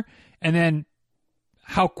summer and then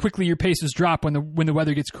how quickly your paces drop when the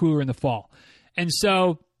weather gets cooler in the fall. And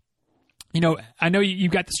so, I know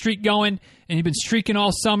you've got the streak going and you've been streaking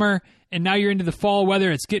all summer, and now you're into the fall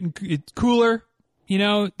weather. It's cooler.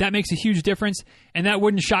 That makes a huge difference. And that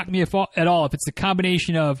wouldn't shock me at all if it's the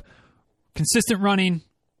combination of consistent running,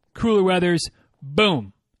 cooler weathers,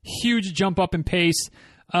 boom, huge jump up in pace.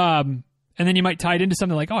 And then you might tie it into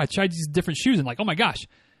something like, oh, I tried these different shoes, and like, oh my gosh,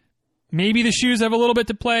 maybe the shoes have a little bit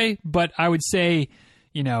to play, but I would say,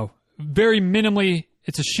 very minimally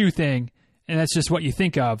it's a shoe thing, and that's just what you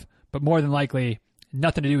think of. But more than likely,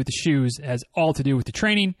 nothing to do with the shoes, it has all to do with the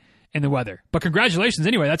training and the weather. But congratulations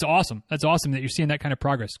anyway. That's awesome. That's awesome that you're seeing that kind of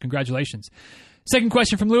progress. Congratulations. Second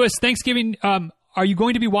question from Lewis. Thanksgiving, are you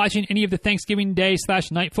going to be watching any of the Thanksgiving Day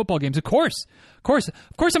 /night football games? Of course. I'm going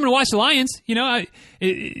to watch the Lions.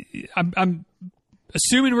 I'm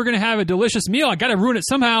assuming we're going to have a delicious meal. I got to ruin it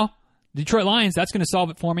somehow. Detroit Lions, that's going to solve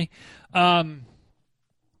it for me.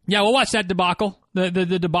 Yeah, we'll watch that debacle, the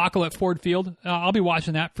debacle at Ford Field. I'll be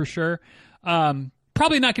watching that for sure.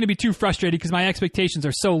 Probably not going to be too frustrated because my expectations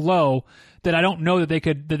are so low that I don't know that they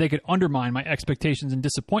could undermine my expectations and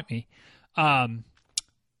disappoint me. But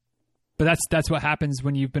that's what happens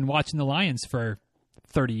when you've been watching the Lions for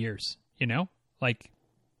 30 years, like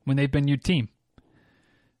when they've been your team.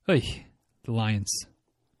 Oy, the Lions.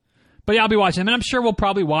 But yeah, I'll be watching them, and I'm sure we'll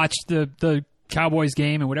probably watch the Cowboys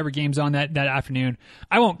game and whatever game's on that afternoon.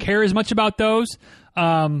 I won't care as much about those,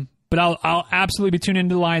 but I'll absolutely be tuning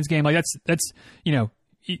into the Lions game. Like that's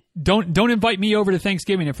don't invite me over to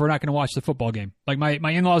Thanksgiving if we're not going to watch the football game. Like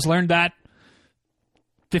my in-laws learned that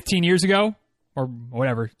 15 years ago or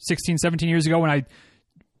whatever, 16, 17 years ago when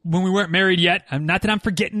we weren't married yet. Not that I'm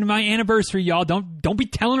forgetting my anniversary, y'all. Don't be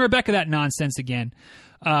telling Rebecca that nonsense again.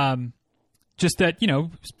 Just that,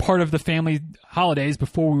 it's part of the family holidays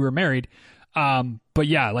before we were married. But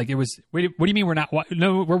yeah, like it was, what do you mean we're not,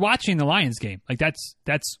 no, we're watching the Lions game. Like that's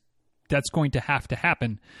going to have to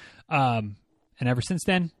happen. And ever since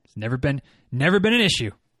then, it's never been an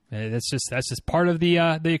issue. That's just part of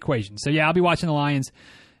the equation. So yeah, I'll be watching the Lions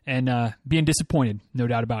and, being disappointed, no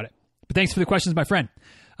doubt about it. But thanks for the questions, my friend.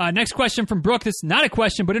 Next question from Brooke. That's not a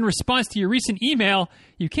question, but in response to your recent email,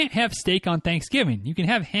 you can't have steak on Thanksgiving. You can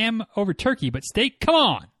have ham over turkey, but steak, come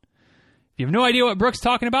on. If you have no idea what Brooke's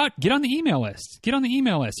talking about, get on the email list.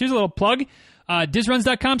 Here's a little plug.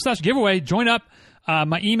 DizRuns.com/giveaway. Join up.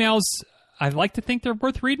 My emails, I like to think they're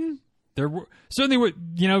worth reading. They're certainly,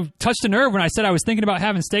 touched a nerve when I said I was thinking about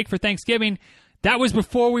having steak for Thanksgiving. That was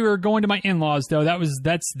before we were going to my in-laws, though.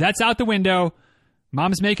 That's out the window.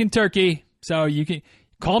 Mom's making turkey, so you can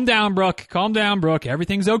calm down, Brooke. Calm down, Brooke.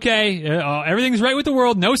 Everything's okay. Everything's right with the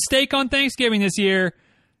world. No steak on Thanksgiving this year.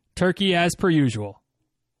 Turkey as per usual.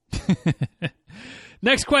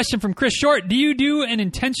 Next question from Chris Short. Do you do an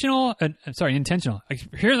intentional?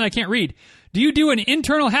 Apparently I can't read. Do you do an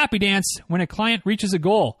internal happy dance when a client reaches a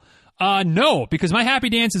goal? No, because my happy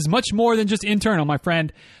dance is much more than just internal, my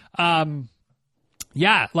friend.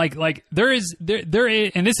 Yeah, like there is,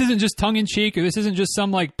 and this isn't just tongue in cheek, or this isn't just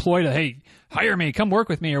some like ploy to, hey, hire me, come work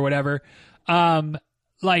with me or whatever.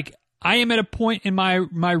 Like I am at a point in my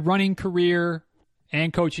running career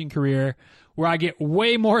and coaching career where I get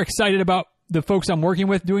way more excited about the folks I'm working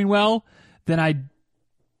with doing well than I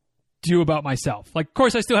do about myself. Like, of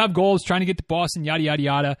course, I still have goals, trying to get to Boston, yada, yada,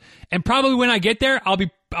 yada. And probably when I get there,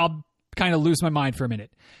 I'll kind of lose my mind for a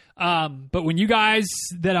minute. But when you guys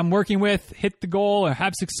that I'm working with hit the goal or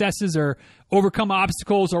have successes or overcome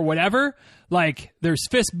obstacles or whatever, like there's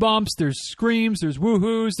fist bumps, there's screams, there's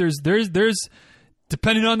woohoos, there's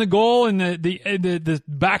depending on the goal and the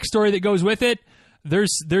backstory that goes with it,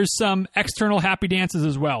 there's some external happy dances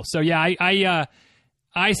as well. So yeah,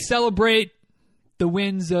 I celebrate the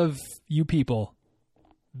wins of you people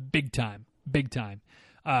big time.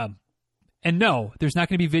 And no, there's not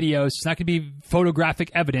going to be videos. There's not going to be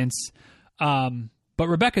photographic evidence. But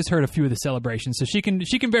Rebecca's heard a few of the celebrations, so she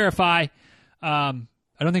can verify. I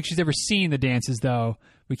don't think she's ever seen the dances, though.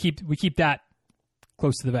 We keep that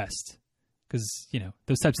close to the vest because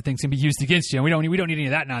those types of things can be used against you. And we don't need any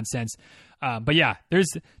of that nonsense. But yeah, there's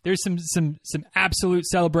some absolute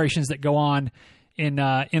celebrations that go on in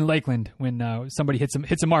Lakeland when somebody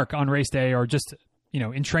hits a mark on race day or just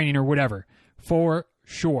in training or whatever, for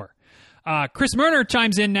sure. Chris Murner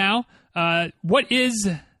chimes in now. What is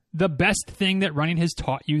the best thing that running has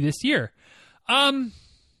taught you this year?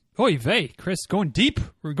 Oy vey, Chris, going deep.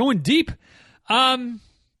 We're going deep. I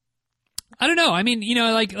don't know. I mean,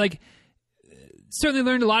 like certainly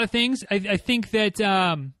learned a lot of things. I think that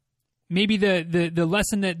maybe the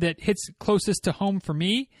lesson that hits closest to home for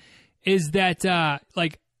me is that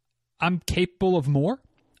like I'm capable of more.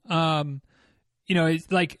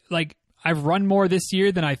 It's like I've run more this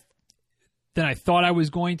year than I thought I was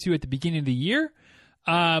going to at the beginning of the year.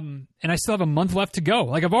 And I still have a month left to go.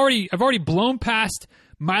 Like I've already blown past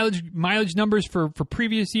mileage numbers for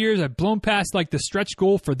previous years. I've blown past like the stretch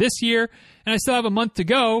goal for this year, and I still have a month to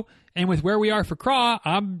go. And with where we are for Craw,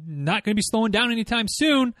 I'm not going to be slowing down anytime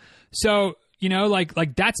soon. So,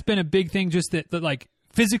 like that's been a big thing, just that like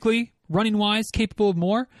physically, running wise, capable of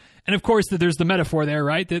more. And of course, there's the metaphor there,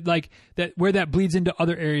 right? That like that where that bleeds into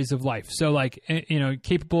other areas of life. So like,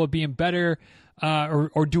 capable of being better,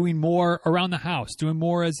 or doing more around the house, doing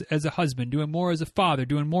more as a husband, doing more as a father,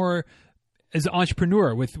 doing more as an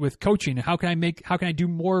entrepreneur with coaching. How can I do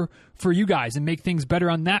more for you guys and make things better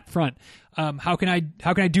on that front? How can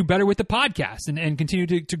I do better with the podcast and continue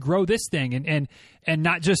to grow this thing and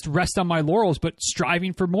not just rest on my laurels, but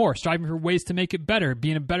striving for more, striving for ways to make it better,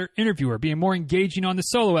 being a better interviewer, being more engaging on the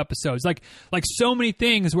solo episodes, like so many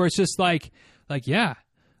things where it's just like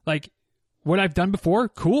what I've done before,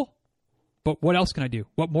 cool. But what else can I do?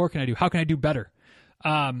 What more can I do? How can I do better?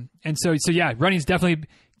 And so yeah, running's definitely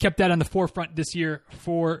kept that on the forefront this year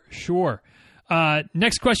for sure.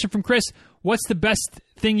 Next question from Chris. What's the best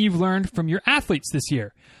thing you've learned from your athletes this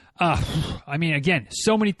year? I mean, again,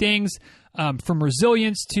 so many things, from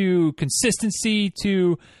resilience to consistency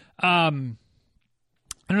to, I don't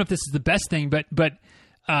know if this is the best thing, but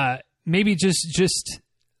maybe just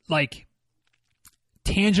like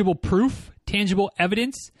tangible proof, tangible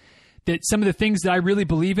evidence that some of the things that I really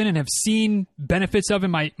believe in and have seen benefits of in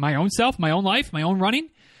my own self, my own life, my own running,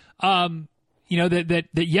 that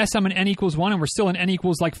yes, I'm an N=1 and we're still an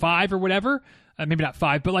N=5 or whatever. Maybe not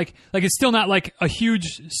 5, but like it's still not like a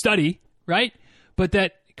huge study, right? But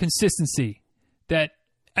that consistency, that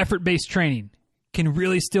effort-based training can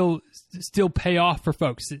really still pay off for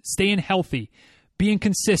folks. Staying healthy, being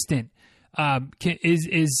consistent,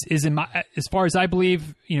 is in my, as far as I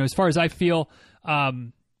believe, as far as I feel,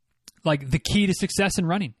 like the key to success in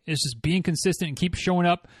running is just being consistent and keep showing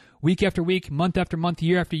up week after week, month after month,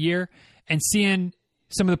 year after year, and seeing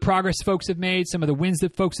some of the progress folks have made, some of the wins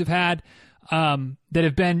that folks have had, that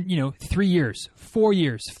have been, 3 years, 4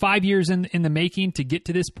 years, 5 years in the making to get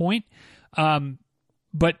to this point.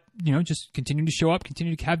 But, just continue to show up,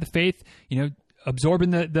 continue to have the faith, absorbing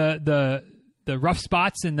the rough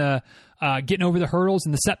spots and the, getting over the hurdles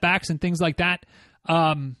and the setbacks and things like that.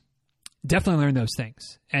 Definitely learn those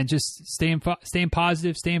things and just staying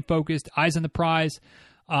positive, staying focused, eyes on the prize.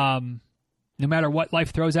 No matter what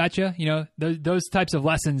life throws at you, those types of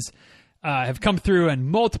lessons have come through in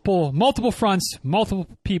multiple fronts,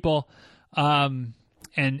 multiple people, and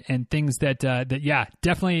things that yeah,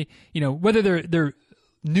 definitely, whether they're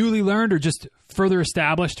newly learned or just further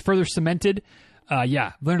established, further cemented.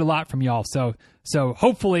 Yeah, learned a lot from y'all. So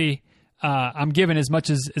hopefully. I'm giving as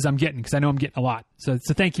much as I'm getting because I know I'm getting a lot. So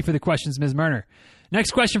thank you for the questions, Ms. Murner.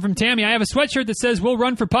 Next question from Tammy. I have a sweatshirt that says, we'll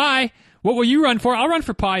run for pie. What will you run for? I'll run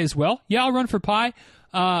for pie as well. Yeah, I'll run for pie.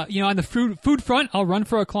 On the food front, I'll run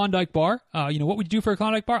for a Klondike bar. What would you do for a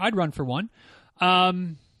Klondike bar? I'd run for one.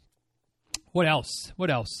 What else?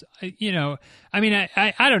 I don't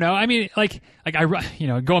know. I mean, like I run,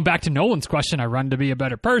 going back to Nolan's question, I run to be a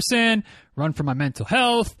better person, run for my mental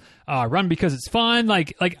health, run because it's fun.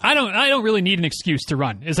 Like I don't really need an excuse to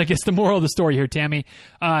run is I guess the moral of the story here, Tammy.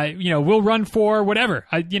 We'll run for whatever.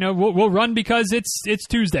 We'll run because it's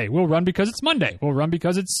Tuesday. We'll run because it's Monday. We'll run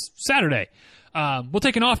because it's Saturday. We'll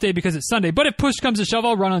take an off day because it's Sunday, but if push comes to shove,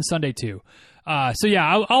 I'll run on Sunday too. So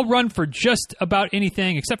yeah, I'll run for just about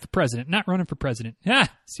anything except for president. Not running for president. Yeah,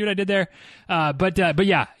 see what I did there? But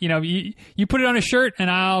yeah, you put it on a shirt, and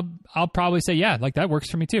I'll probably say yeah, like that works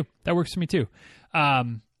for me too. That works for me too.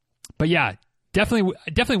 But yeah,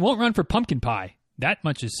 definitely won't run for pumpkin pie. That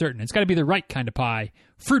much is certain. It's got to be the right kind of pie.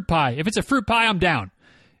 Fruit pie. If it's a fruit pie, I'm down.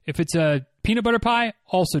 If it's a peanut butter pie,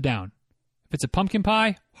 also down. If it's a pumpkin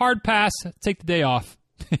pie, hard pass. Take the day off.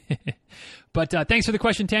 But thanks for the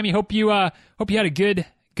question, Tammy. Hope you had a good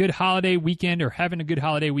holiday weekend or having a good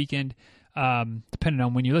holiday weekend, depending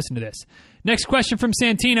on when you listen to this. Next question from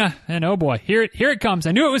Santina, and oh boy, here it comes.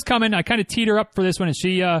 I knew it was coming. I kind of teed her up for this one, and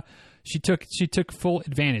she took full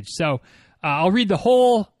advantage. So I'll read the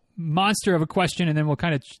whole monster of a question, and then we'll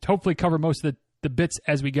kind of hopefully cover most of the bits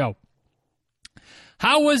as we go.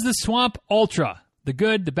 How was the Swamp Ultra? The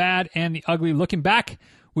good, the bad, and the ugly. Looking back,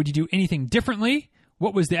 would you do anything differently?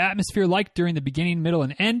 What was the atmosphere like during the beginning, middle,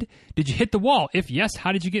 and end? Did you hit the wall? If yes,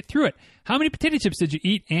 how did you get through it? How many potato chips did you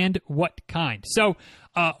eat, and what kind? So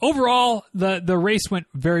overall, the race went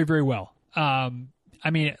very, very well.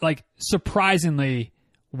 Surprisingly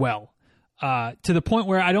well, to the point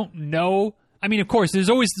where I don't know. I mean, of course, there's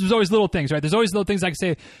always little things, right? There's always little things I can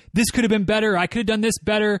say, this could have been better. I could have done this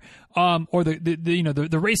better. Or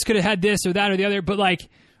the race could have had this or that or the other. But like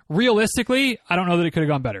realistically, I don't know that it could have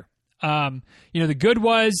gone better. The good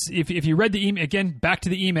was if you read the email, again, back to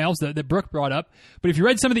the emails that Brooke brought up, but if you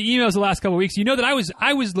read some of the emails the last couple of weeks, you know that I was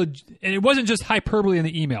and it wasn't just hyperbole in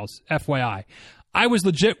the emails, FYI. I was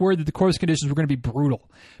legit worried that the course conditions were going to be brutal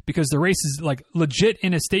because the race is like legit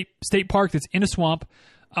in a state park that's in a swamp.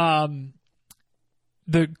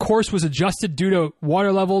 The course was adjusted due to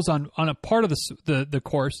water levels on a part of the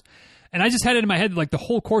course. And I just had it in my head like the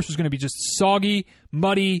whole course was going to be just soggy,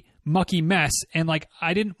 muddy, mucky mess. And like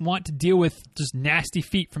I didn't want to deal with just nasty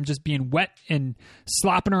feet from just being wet and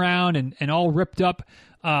slopping around and all ripped up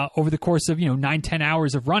over the course of 9-10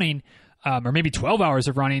 hours of running, or maybe 12 hours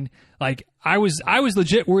of running. Like I was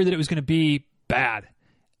legit worried that it was going to be bad.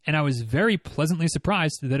 And I was very pleasantly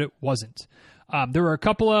surprised that it wasn't. There were a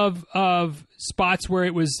couple of spots where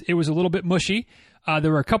it was a little bit mushy.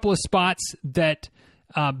 There were a couple of spots that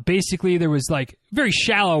basically there was like very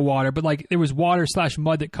shallow water, but like there was water /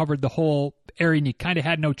 mud that covered the whole area, and you kind of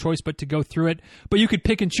had no choice but to go through it. But you could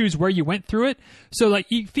pick and choose where you went through it. So like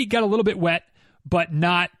your feet got a little bit wet, but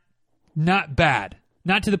not bad.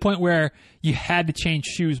 Not to the point where you had to change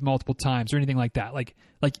shoes multiple times or anything like that. Like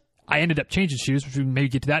I ended up changing shoes, which we may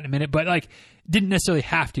get to that in a minute, but like didn't necessarily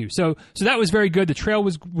have to. So that was very good. The trail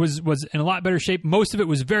was in a lot better shape. Most of it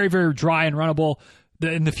was very, very dry and runnable.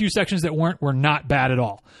 In the few sections that weren't were not bad at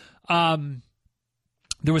all.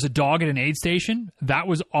 There was a dog at an aid station. That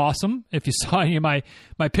was awesome. If you saw any of my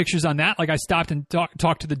pictures on that, like I stopped and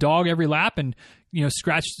talked to the dog every lap and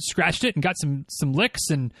scratched it and got some licks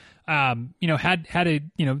and had a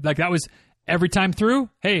like that was every time through.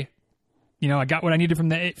 Hey, I got what I needed from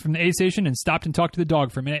the aid station and stopped and talked to the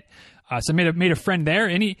dog for a minute. So made a friend there.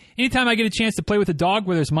 Anytime I get a chance to play with a dog,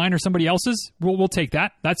 whether it's mine or somebody else's, we'll take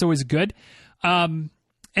that. That's always good. And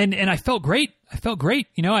I felt great.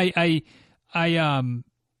 I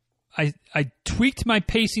tweaked my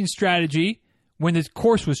pacing strategy when the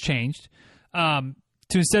course was changed. To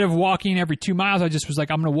instead of walking every 2 miles, I just was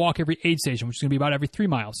like, I'm going to walk every aid station, which is going to be about every 3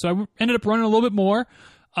 miles. So I ended up running a little bit more.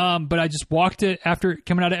 But I just walked it after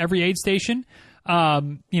coming out of every aid station.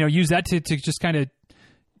 Use that to just kind of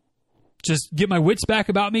just get my wits back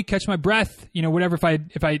about me, catch my breath, whatever.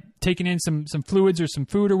 If I taken in some fluids or some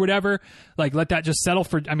food or whatever, like let that just settle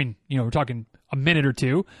for, we're talking a minute or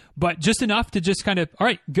two, but just enough to just kind of, all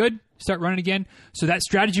right, good, start running again. So that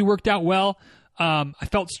strategy worked out well. I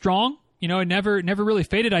felt strong, it never really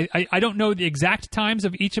faded. I don't know the exact times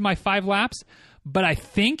of each of my 5 laps, but I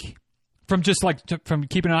think from just from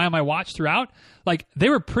keeping an eye on my watch throughout, like they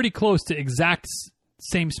were pretty close to exact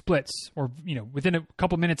same splits or, within a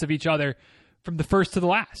couple minutes of each other from the first to the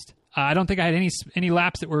last. I don't think I had any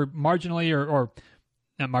laps that were marginally or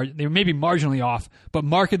not they were maybe marginally off, but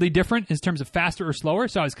markedly different in terms of faster or slower.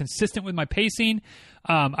 So I was consistent with my pacing.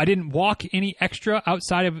 I didn't walk any extra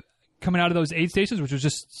outside of coming out of those aid stations, which was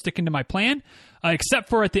just sticking to my plan, except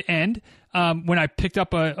for at the end, when I picked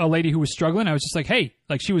up a lady who was struggling. I was just like, hey,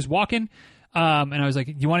 like she was walking, and I was like,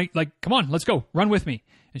 you want to, come on, let's go, run with me.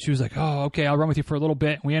 And she was like, oh, okay, I'll run with you for a little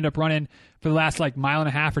bit. And we ended up running for the last 1.5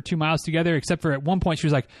 miles or 2 miles together, except for at one point she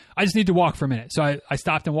was like, I just need to walk for a minute. So I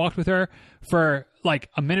stopped and walked with her for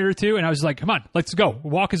a minute or two. And I was like, come on, let's go.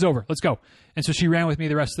 Walk is over. Let's go. And so she ran with me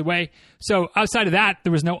the rest of the way. So outside of that,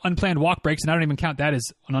 there was no unplanned walk breaks. And I don't even count that as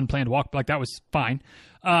an unplanned walk. That was fine.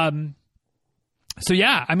 So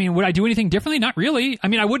yeah, would I do anything differently? Not really. I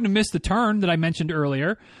wouldn't have missed the turn that I mentioned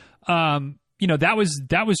earlier. That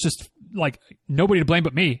was just nobody to blame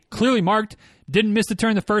but me. Clearly marked. Didn't miss the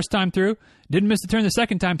turn the first time through. Didn't miss the turn the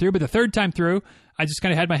second time through. But the third time through, I just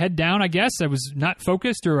kind of had my head down, I guess. I was not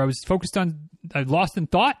focused, or I was focused on, I lost in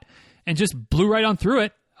thought and just blew right on through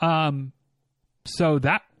it. So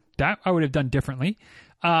that I would have done differently.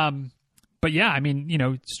 But yeah,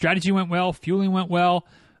 strategy went well. Fueling went well.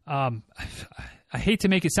 I hate to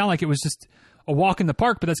make it sound like it was just a walk in the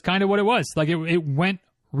park, but that's kind of what it was. It went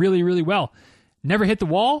really, really well. Never hit the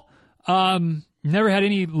wall. Never had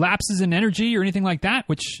any lapses in energy or anything like that,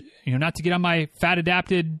 which, not to get on my fat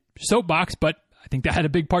adapted soapbox, but I think that had a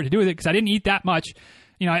big part to do with it because I didn't eat that much.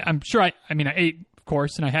 I'm sure I ate, of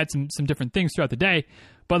course, and I had some different things throughout the day,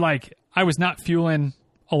 but I was not fueling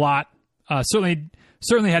a lot.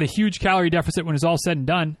 Certainly had a huge calorie deficit when it was all said and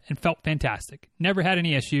done and felt fantastic. Never had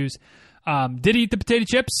any issues. Did eat the potato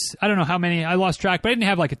chips. I don't know how many. I lost track, but I didn't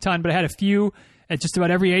have like a ton, but I had a few at just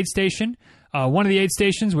about every aid station. One of the aid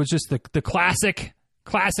stations was just the classic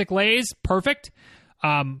Lay's. Perfect.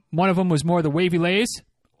 One of them was more the wavy Lay's.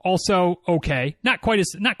 Also okay. Not quite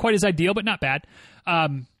as ideal, but not bad.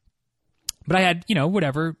 But I had,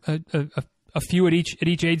 whatever, a few at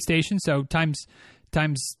each aid station. So times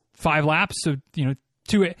 5 laps. So,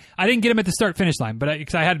 2. I didn't get them at the start finish line, but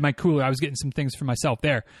because I had my cooler, I was getting some things for myself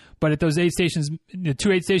there. But at those aid stations,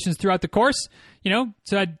 2 aid stations throughout the course,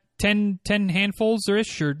 so I had 10 handfuls or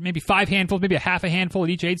ish, or maybe 5 handfuls, maybe a half a handful at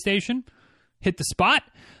each aid station. Hit the spot.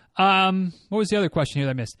 What was the other question here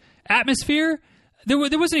that I missed? Atmosphere. There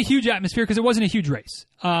wasn't a huge atmosphere because it wasn't a huge race.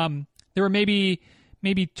 There were maybe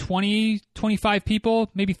 20, 25 people,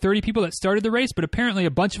 maybe 30 people that started the race, but apparently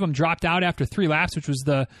a bunch of them dropped out after 3 laps, which was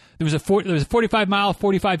there was a 45-mile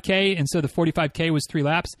 45K, and so the 45K was 3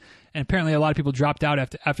 laps, and apparently a lot of people dropped out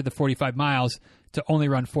after the 45 miles to only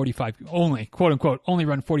run 45, quote unquote, only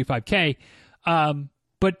run 45K.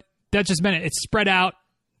 But that just meant it spread out.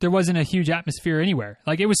 There wasn't a huge atmosphere anywhere.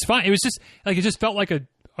 Like, it was fun. It was just like, it just felt like a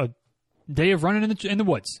day of running in the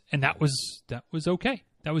woods, and that was okay.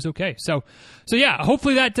 That was okay. So yeah,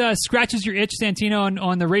 hopefully that scratches your itch, Santino,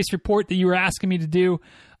 on the race report that you were asking me to do.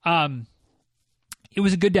 It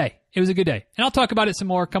was a good day. And I'll talk about it some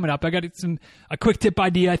more coming up. I got a quick tip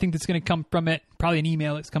idea I think that's going to come from it, probably an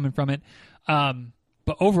email that's coming from it.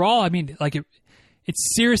 But overall, I mean, like, it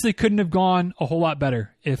seriously couldn't have gone a whole lot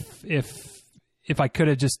better if I could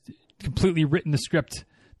have just completely written the script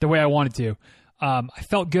the way I wanted to. I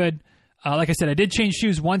felt good. Like I said, I did change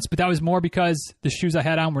shoes once, but that was more because the shoes I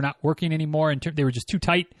had on were not working anymore, and they were just too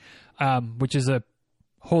tight, which is a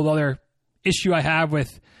whole other issue I have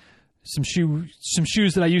with some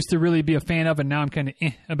shoes that I used to really be a fan of, and now I'm kind of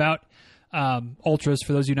about. Ultras,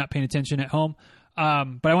 for those of you not paying attention at home.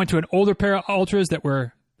 But I went to an older pair of Ultras that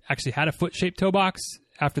actually had a foot-shaped toe box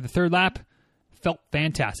after the 3rd lap. Felt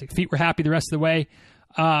fantastic. Feet were happy the rest of the way.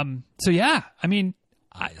 So yeah, I mean,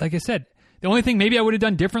 like I said, the only thing maybe I would have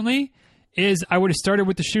done differently is I would have started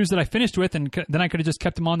with the shoes that I finished with, and then I could have just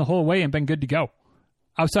kept them on the whole way and been good to go.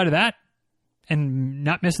 Outside of that, and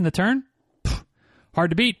not missing the turn,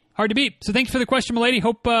 hard to beat. So thanks for the question, my lady.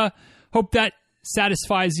 Hope that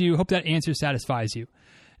satisfies you. Hope that answer satisfies you.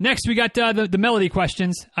 Next, we got the Melody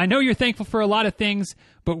questions. I know you're thankful for a lot of things,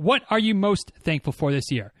 but what are you most thankful for this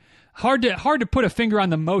year? Hard to put a finger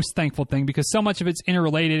on the most thankful thing because so much of it's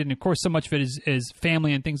interrelated, and of course so much of it is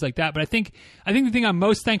family and things like that. But I think the thing I'm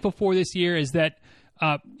most thankful for this year is that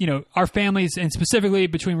our families, and specifically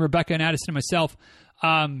between Rebecca and Addison and myself,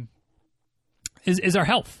 is our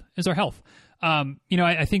health.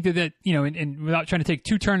 I think that and without trying to take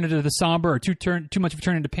too turn into the somber or too much of a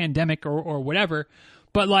turn into pandemic or whatever,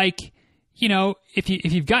 but like,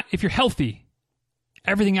 if you're healthy,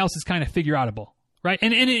 everything else is kind of figure outable. Right.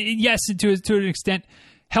 And yes, to an extent,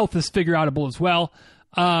 health is figure outable as well.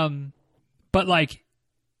 But like,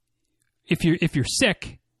 if you're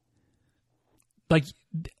sick, like,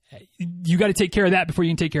 you got to take care of that before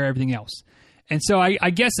you can take care of everything else. And so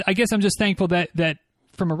I guess I'm just thankful that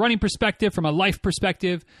from a running perspective, from a life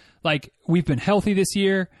perspective, like, we've been healthy this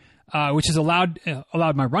year, which has allowed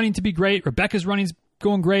my running to be great. Rebecca's running's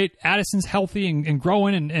going great. Addison's healthy and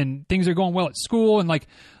growing, and things are going well at school, and like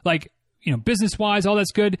business wise, all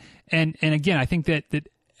that's good. And again, I think that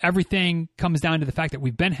everything comes down to the fact that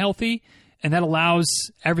we've been healthy, and that allows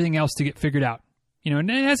everything else to get figured out.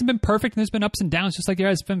 And it hasn't been perfect, and there's been ups and downs, just like there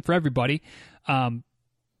has been for everybody.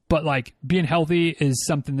 But like, being healthy is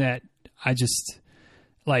something that I just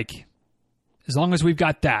like. As long as we've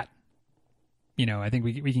got that, I think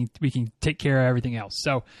we can take care of everything else.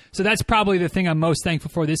 So that's probably the thing I'm most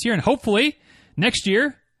thankful for this year, and hopefully next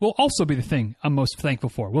year will also be the thing I'm most thankful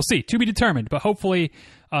for. We'll see, to be determined, but hopefully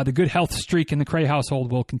the good health streak in the Cray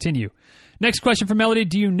household will continue. Next question from Melody: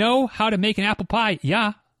 do you know how to make an apple pie?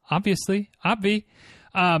 Yeah, obviously.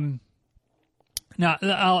 Now,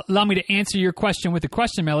 allow me to answer your question with a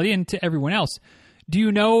question, Melody, and to everyone else. Do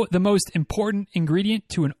you know the most important ingredient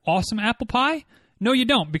to an awesome apple pie? No, you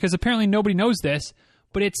don't, because apparently nobody knows this,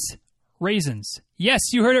 but it's raisins. Yes,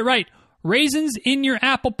 you heard it right. Raisins in your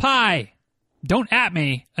apple pie. Don't at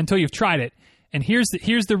me until you've tried it. And here's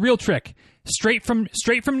the real trick. Straight from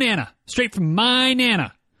Nana. Straight from my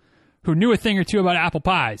Nana, who knew a thing or two about apple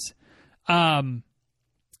pies.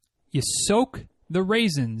 You soak the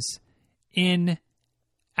raisins in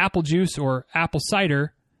apple juice or apple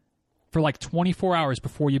cider for like 24 hours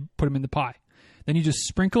before you put them in the pie. Then you just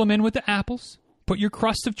sprinkle them in with the apples, put your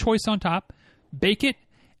crust of choice on top, bake it,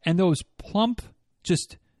 and those plump,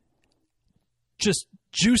 just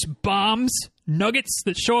juice bombs nuggets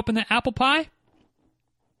that show up in the apple pie.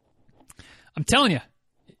 I'm telling you,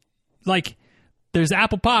 like, there's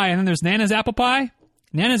apple pie and then there's Nana's apple pie.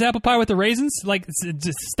 Nana's apple pie with the raisins. Like,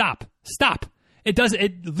 just stop. It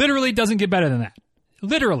literally doesn't get better than that.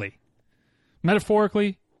 Literally.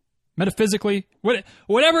 Metaphorically, metaphysically,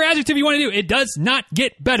 whatever adjective you want to do, it does not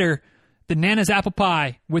get better than Nana's apple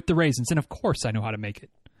pie with the raisins. And of course I know how to make it.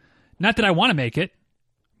 Not that I want to make it,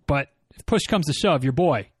 but if push comes to shove, your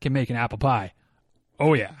boy can make an apple pie.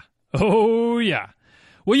 Oh yeah. Oh yeah.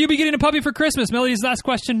 Will you be getting a puppy for Christmas? Melody's last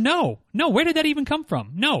question. No. Where did that even come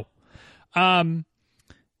from? No.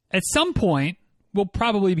 At some point, we'll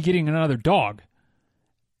probably be getting another dog.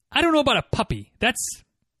 I don't know about a puppy. That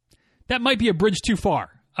might be a bridge too far.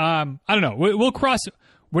 I don't know. We'll cross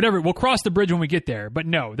the bridge when we get there. But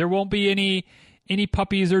no, there won't be any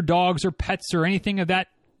puppies or dogs or pets or anything of that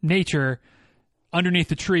nature underneath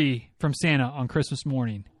the tree from Santa on Christmas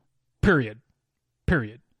morning. Period.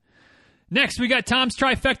 Next, we got Tom's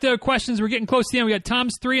trifecta of questions. We're getting close to the end. We got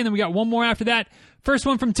Tom's 3, and then we got one more after that. First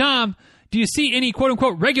one from Tom. Do you see any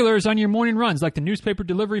quote-unquote regulars on your morning runs, like the newspaper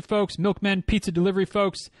delivery folks, milkmen, pizza delivery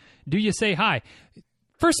folks? Do you say hi?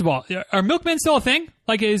 First of all, are milkmen still a thing?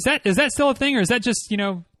 Like, is that still a thing, or is that just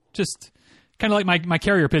kind of like my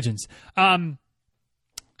carrier pigeons? Not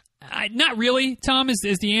really, Tom, is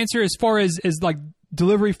the answer as far as like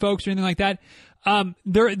delivery folks or anything like that.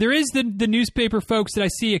 There is the newspaper folks that I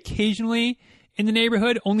see occasionally in the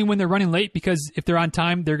neighborhood, only when they're running late, because if they're on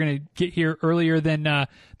time, they're going to get here earlier than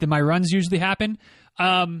my runs usually happen.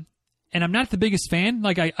 And I'm not the biggest fan.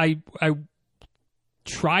 Like, I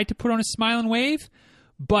try to put on a smile and wave,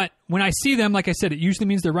 but when I see them, like I said, it usually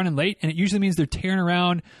means they're running late, and it usually means they're tearing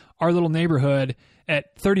around our little neighborhood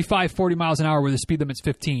at 35, 40 miles an hour where the speed limit's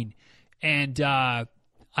 15. And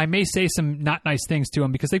I may say some not nice things to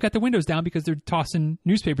them because they've got the windows down because they're tossing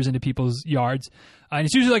newspapers into people's yards. And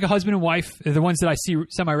it's usually like a husband and wife, the ones that I see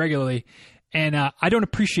semi-regularly. And I don't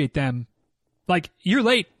appreciate them. Like, you're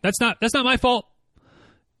late. That's not my fault.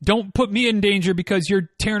 Don't put me in danger because you're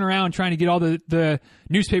tearing around trying to get all the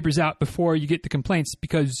newspapers out before you get the complaints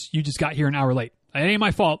because you just got here an hour late. It ain't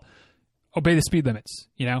my fault. Obey the speed limits,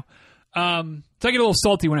 you know? So I get a little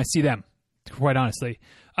salty when I see them, quite honestly.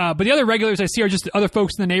 But the other regulars I see are just other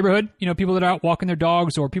folks in the neighborhood, you know, people that are out walking their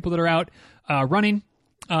dogs or people that are out running,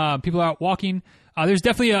 people out walking. There's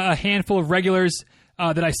definitely a handful of regulars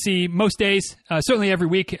that I see most days, certainly every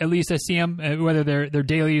week at least I see them, whether they're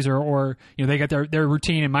dailies or you know, they got their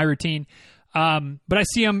routine and my routine. But I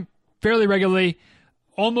see them fairly regularly,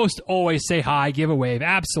 almost always say hi, give a wave.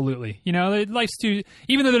 Absolutely. You know, life's too,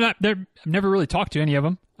 even though I've never really talked to any of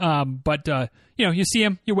them. But you know, you see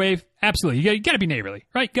them, you wave. Absolutely. You got to be neighborly,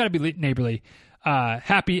 right? Got to be neighborly.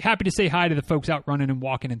 Happy to say hi to the folks out running and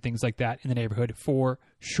walking and things like that in the neighborhood for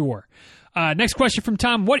sure. Next question from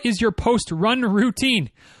Tom. What is your post-run routine?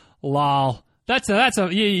 Lol. That's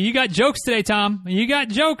a you got jokes today, Tom. You got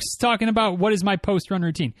jokes talking about what is my post-run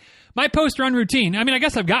routine. My post-run routine, I mean, I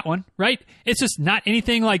guess I've got one, right? It's just not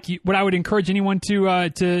anything like what I would encourage anyone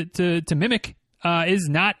to mimic. Is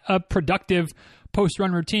not a productive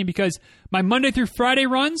post-run routine, because my Monday through Friday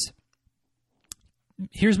runs,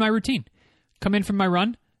 here's my routine. Come in from my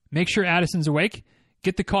run, make sure Addison's awake,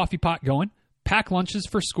 get the coffee pot going, pack lunches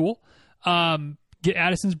for school, get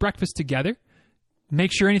Addison's breakfast together,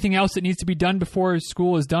 make sure anything else that needs to be done before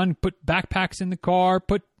school is done, put backpacks in the car,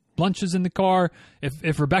 put lunches in the car.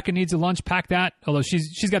 If Rebecca needs a lunch, pack that. Although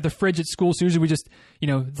she's got the fridge at school, so usually we just, you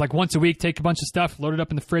know, it's like once a week, take a bunch of stuff, load it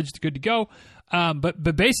up in the fridge, it's good to go.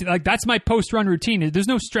 But basically, like, that's my post-run routine. There's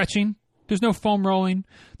no stretching, there's no foam rolling,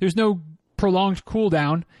 there's no prolonged cool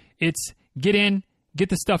down. It's get in, get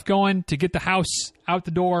the stuff going to get the house out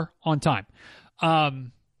the door on time.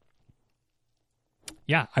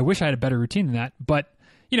 Yeah, I wish I had a better routine than that, but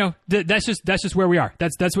you know, that's just where we are.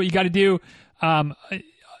 That's what you got to do.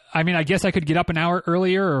 I mean, I guess I could get up an hour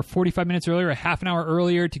earlier or 45 minutes earlier, or half an hour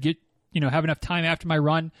earlier to get, you know, have enough time after my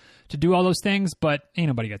run to do all those things, but ain't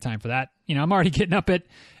nobody got time for that. You know, I'm already getting up at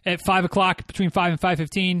 5 o'clock, between 5 and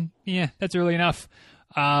 5:15. Yeah, that's early enough.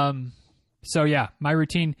 So yeah, my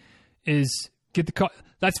routine is get the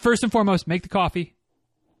that's first and foremost, make the coffee,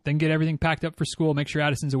 then get everything packed up for school, make sure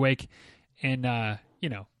Addison's awake, and you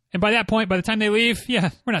know, and by that point, by the time they leave, yeah,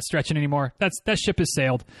 we're not stretching anymore. That ship has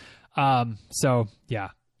sailed. So yeah,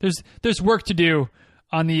 there's work to do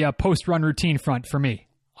on the post-run routine front for me.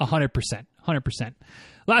 100%.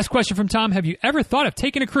 Last question from Tom. Have you ever thought of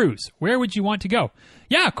taking a cruise? Where would you want to go?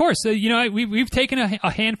 Yeah, of course. You know, we've taken a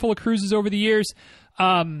handful of cruises over the years.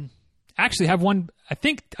 actually have one. I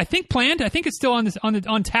think planned. I think it's still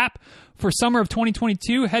on tap for summer of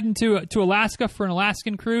 2022. Heading to Alaska for an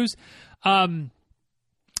Alaskan cruise.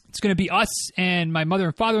 It's going to be us and my mother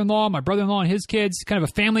and father-in-law, my brother-in-law and his kids. Kind of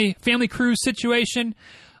a family cruise situation.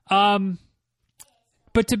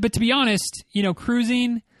 But to be honest,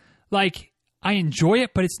 cruising, like, I enjoy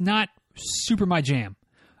it, but it's not super my jam.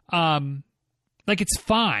 Like, it's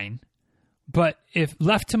fine, but if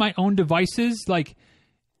left to my own devices, like,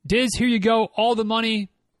 Diz, here you go, all the money.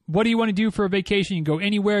 What do you want to do for a vacation? You can go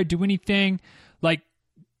anywhere, do anything. Like,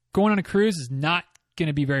 going on a cruise is not going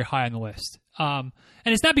to be very high on the list. And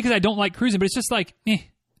it's not because I don't like cruising, but it's just like,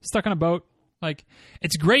 stuck on a boat. Like,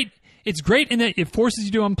 it's great. It's great in that it forces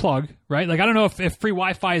you to unplug, right? Like, I don't know if free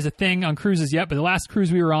Wi-Fi is a thing on cruises yet, but the last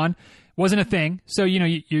cruise we were on wasn't a thing. So,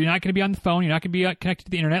 you're not going to be on the phone. You're not going to be connected to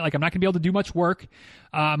the internet. Like, I'm not going to be able to do much work.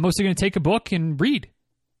 I'm mostly going to take a book and read.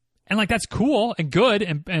 And, like, that's cool and good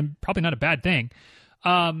and probably not a bad thing.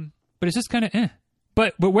 But it's just kind of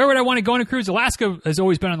But where would I want to go on a cruise? Alaska has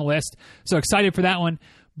always been on the list. So excited for that one.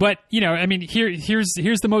 But, I mean, here's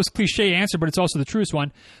the most cliche answer, but it's also the truest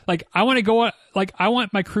one. Like, I want to go, like, I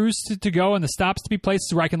want my cruise to go and the stops to be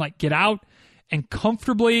places where I can, like, get out and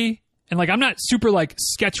comfortably, and, like, I'm not super, like,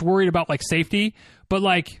 sketch worried about, like, safety, but,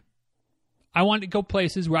 like, I want to go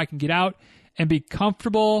places where I can get out and be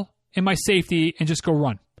comfortable in my safety and just go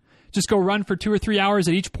run. Just go run for 2 or 3 hours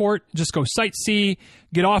at each port. Just go sightsee.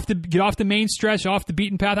 Get off the main stretch, off the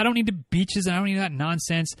beaten path. I don't need the beaches and I don't need that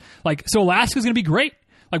nonsense. Like, so Alaska's going to be great.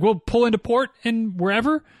 Like, we'll pull into port and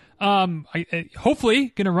wherever. I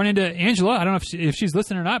hopefully going to run into Angela. I don't know if she's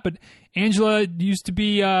listening or not, but Angela used to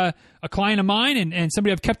be a client of mine and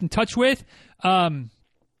somebody I've kept in touch with. And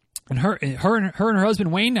her and her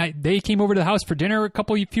husband Wayne, they came over to the house for dinner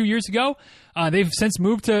a few years ago. They've since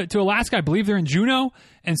moved to Alaska. I believe they're in Juneau,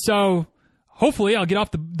 and so hopefully I'll get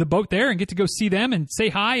off the boat there and get to go see them and say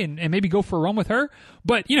hi and maybe go for a run with her.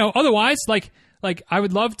 But otherwise, like I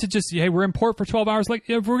would love to just, hey, we're in port for 12 hours. Like,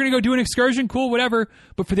 if we're gonna go do an excursion, cool, whatever.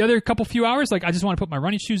 But for the other few hours, like, I just want to put my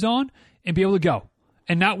running shoes on and be able to go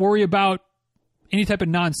and not worry about any type of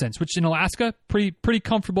nonsense, which in Alaska, pretty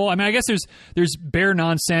comfortable. I mean, I guess there's bear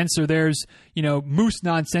nonsense or there's, moose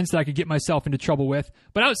nonsense that I could get myself into trouble with.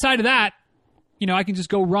 But outside of that, I can just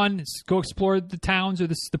go run, go explore the towns or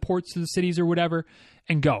the ports or the cities or whatever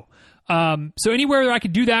and go. So anywhere that I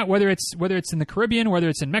could do that, whether it's in the Caribbean, whether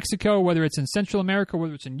it's in Mexico, whether it's in Central America,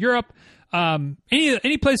 whether it's in Europe,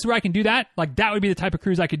 any place where I can do that, like, that would be the type of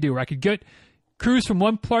cruise I could do, where I could cruise from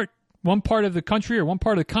one part of the country or one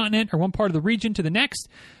part of the continent or one part of the region to the next,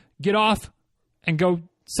 get off and go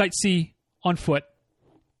sightsee on foot.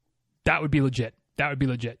 That would be legit.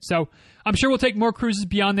 So I'm sure we'll take more cruises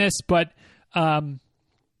beyond this, but, I'm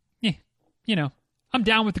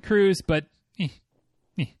down with the cruise, but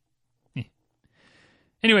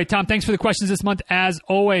Anyway, Tom, thanks for the questions this month, as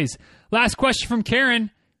always. Last question from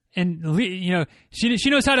Karen, and she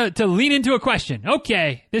knows how to lean into a question.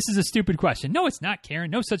 Okay, this is a stupid question. No, it's not,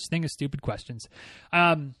 Karen. No such thing as stupid questions.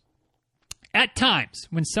 At times,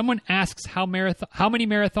 when someone asks how many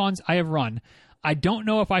marathons I have run, I don't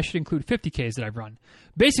know if I should include 50Ks that I've run.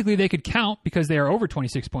 Basically, they could count because they are over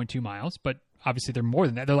 26.2 miles, but obviously they're more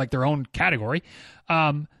than that. They're like their own category.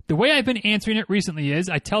 The way I've been answering it recently is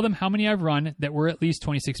I tell them how many I've run that were at least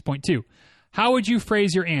 26.2. How would you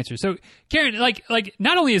phrase your answer? So, Karen, like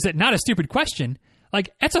not only is it not a stupid question, like,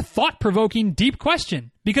 that's a thought-provoking, deep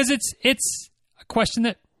question, because it's a question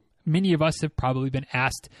that many of us have probably been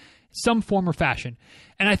asked some form or fashion.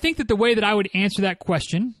 And I think that the way that I would answer that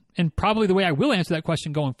question, and probably the way I will answer that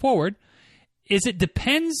question going forward, is it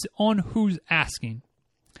depends on who's asking.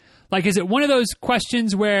 Like, is it one of those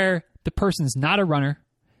questions where the person's not a runner,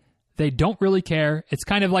 they don't really care? It's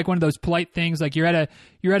kind of like one of those polite things, like you're at a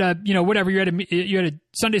whatever, you're at a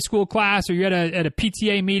Sunday school class, or you're at a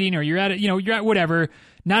PTA meeting, or you're at whatever,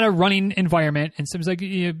 not a running environment, and someone's like,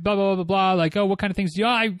 blah blah blah blah, like, oh, what kind of things do you?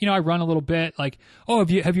 I run a little bit. Like, oh, have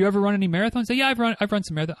you ever run any marathons? Say, yeah, I've run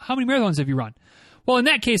some marathons. How many marathons have you run? Well, in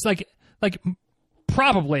that case, like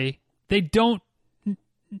probably they don't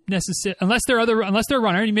necessarily, unless they're a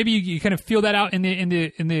runner, and maybe you kind of feel that out in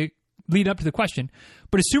the lead up to the question.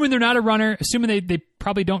 But assuming they're not a runner, assuming they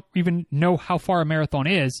probably don't even know how far a marathon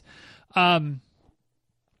is, I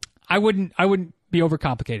wouldn't be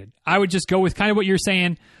overcomplicated. I would just go with kind of what you're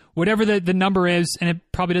saying, whatever the number is, and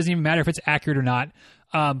it probably doesn't even matter if it's accurate or not.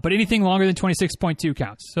 But anything longer than 26.2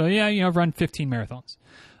 counts. So yeah, I've run 15 marathons.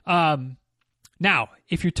 Now,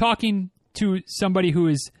 if you're talking to somebody who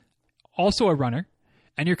is also a runner,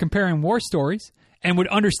 and you're comparing war stories, and would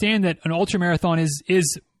understand that an ultramarathon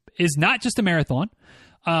is not just a marathon,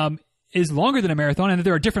 is longer than a marathon and that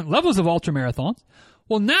there are different levels of ultra marathons.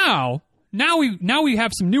 Well, now we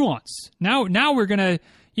have some nuance. Now we're going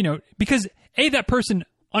to, because A, that person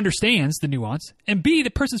understands the nuance, and B, the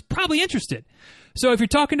person's probably interested. So if you're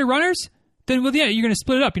talking to runners, then you're going to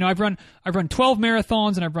split it up. I've run 12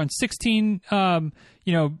 marathons and I've run 16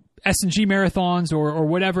 S&G marathons or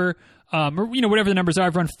whatever. Or whatever the numbers are.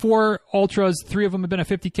 I've run 4 ultras. 3 of them have been a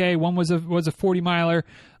 50K. One was a 40 miler.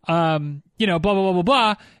 Blah blah blah blah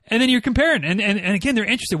blah. And then you're comparing, and again they're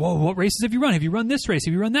interested. Whoa, what races have you run? Have you run this race?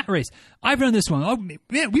 Have you run that race? I've run this one. Oh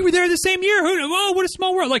man, we were there the same year. Oh, what a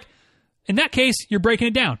small world. Like in that case, you're breaking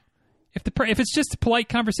it down. If it's just a polite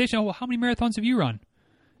conversation, oh well, how many marathons have you run?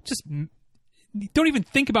 Just don't even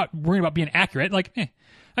think about worrying about being accurate. Like,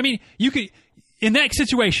 I mean, you could in that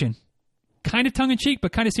situation. Kind of tongue-in-cheek,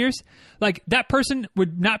 but kind of serious. Like, that person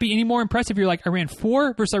would not be any more impressed if you're like, I ran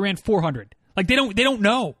 4 versus I ran 400. Like, they don't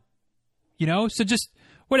know. So just,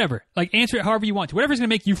 whatever. Like, answer it however you want to. Whatever's going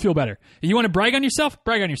to make you feel better. If you want to brag on yourself,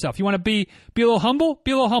 brag on yourself. You want to be a little humble, be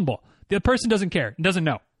a little humble. The other person doesn't care, doesn't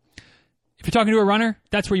know. If you're talking to a runner,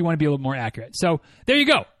 that's where you want to be a little more accurate. So, there you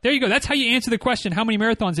go. That's how you answer the question, how many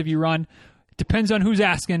marathons have you run? It depends on who's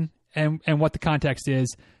asking and what the context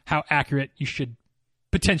is, how accurate you should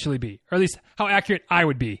potentially be, or at least how accurate I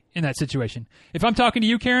would be in that situation. If I'm talking to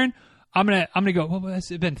you, Karen, I'm gonna go, well,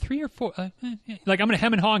 has it been 3 or 4? Like I'm gonna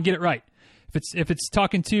hem and haw and get it right. If it's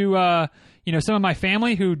talking to some of my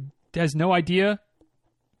family who has no idea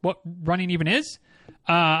what running even is,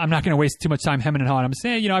 I'm not gonna waste too much time hemming and hawing. I'm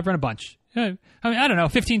gonna say, I've run a bunch. I mean, I don't know,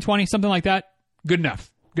 15, 20, something like that. Good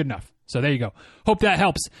enough. So there you go. Hope that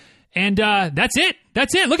helps. And that's it.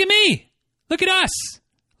 Look at me. Look at us.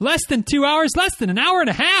 Less than 2 hours, less than an hour and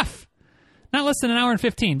a half. Not less than an hour and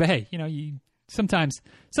 15, but hey, you sometimes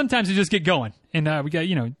you just get going. And we got,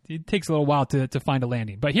 it takes a little while to find a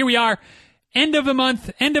landing. But here we are, end of a month,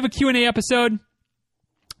 end of a Q&A episode.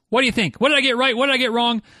 What do you think? What did I get right? What did I get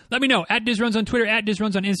wrong? Let me know. @DizRuns on Twitter,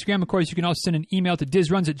 @DizRuns on Instagram. Of course, you can also send an email to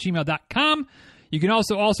dizruns@gmail.com. You can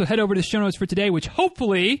also head over to the show notes for today, which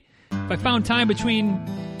hopefully, if I found time between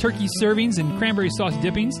turkey servings and cranberry sauce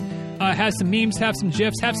dippings, has some memes, have some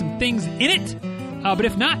GIFs, have some things in it. But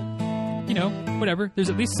if not, whatever. There's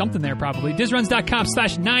at least something there probably.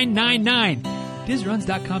 DizRuns.com/999.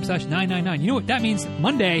 DizRuns.com/999. You know what that means?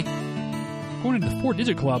 Monday, going into the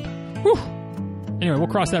 4-digit club. Whew. Anyway, we'll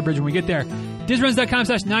cross that bridge when we get there.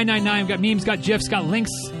 DizRuns.com/999. We've got memes, got GIFs, got links,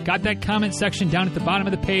 got that comment section down at the bottom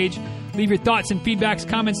of the page. Leave your thoughts and feedbacks,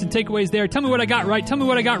 comments, and takeaways there. Tell me what I got right. Tell me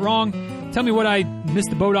what I got wrong. Tell me what I missed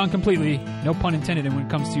the boat on completely. No pun intended. And when it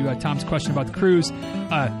comes to Tom's question about the cruise,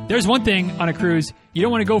 there's one thing on a cruise. You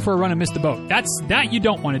don't want to go for a run and miss the boat. That you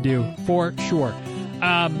don't want to do for sure.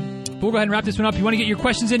 But we'll go ahead and wrap this one up. If you want to get your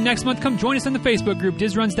questions in next month, come join us on the Facebook group,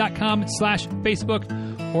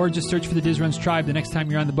 DizRuns.com/Facebook, or just search for the DizRuns Tribe the next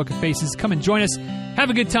time you're on the Book of Faces. Come and join us. Have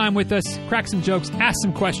a good time with us. Crack some jokes. Ask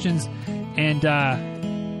some questions. And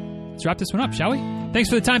let's wrap this one up, shall we? Thanks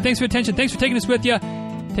for the time. Thanks for the attention. Thanks for taking us with you.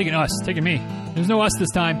 Taking me. There's no us this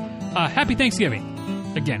time. Happy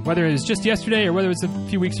Thanksgiving. Again, whether it was just yesterday or whether it was a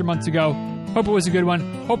few weeks or months ago. Hope it was a good one.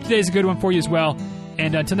 Hope today's a good one for you as well.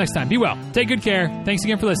 And until next time, be well. Take good care. Thanks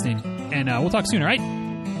again for listening. And we'll talk soon, all right?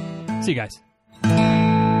 See you guys.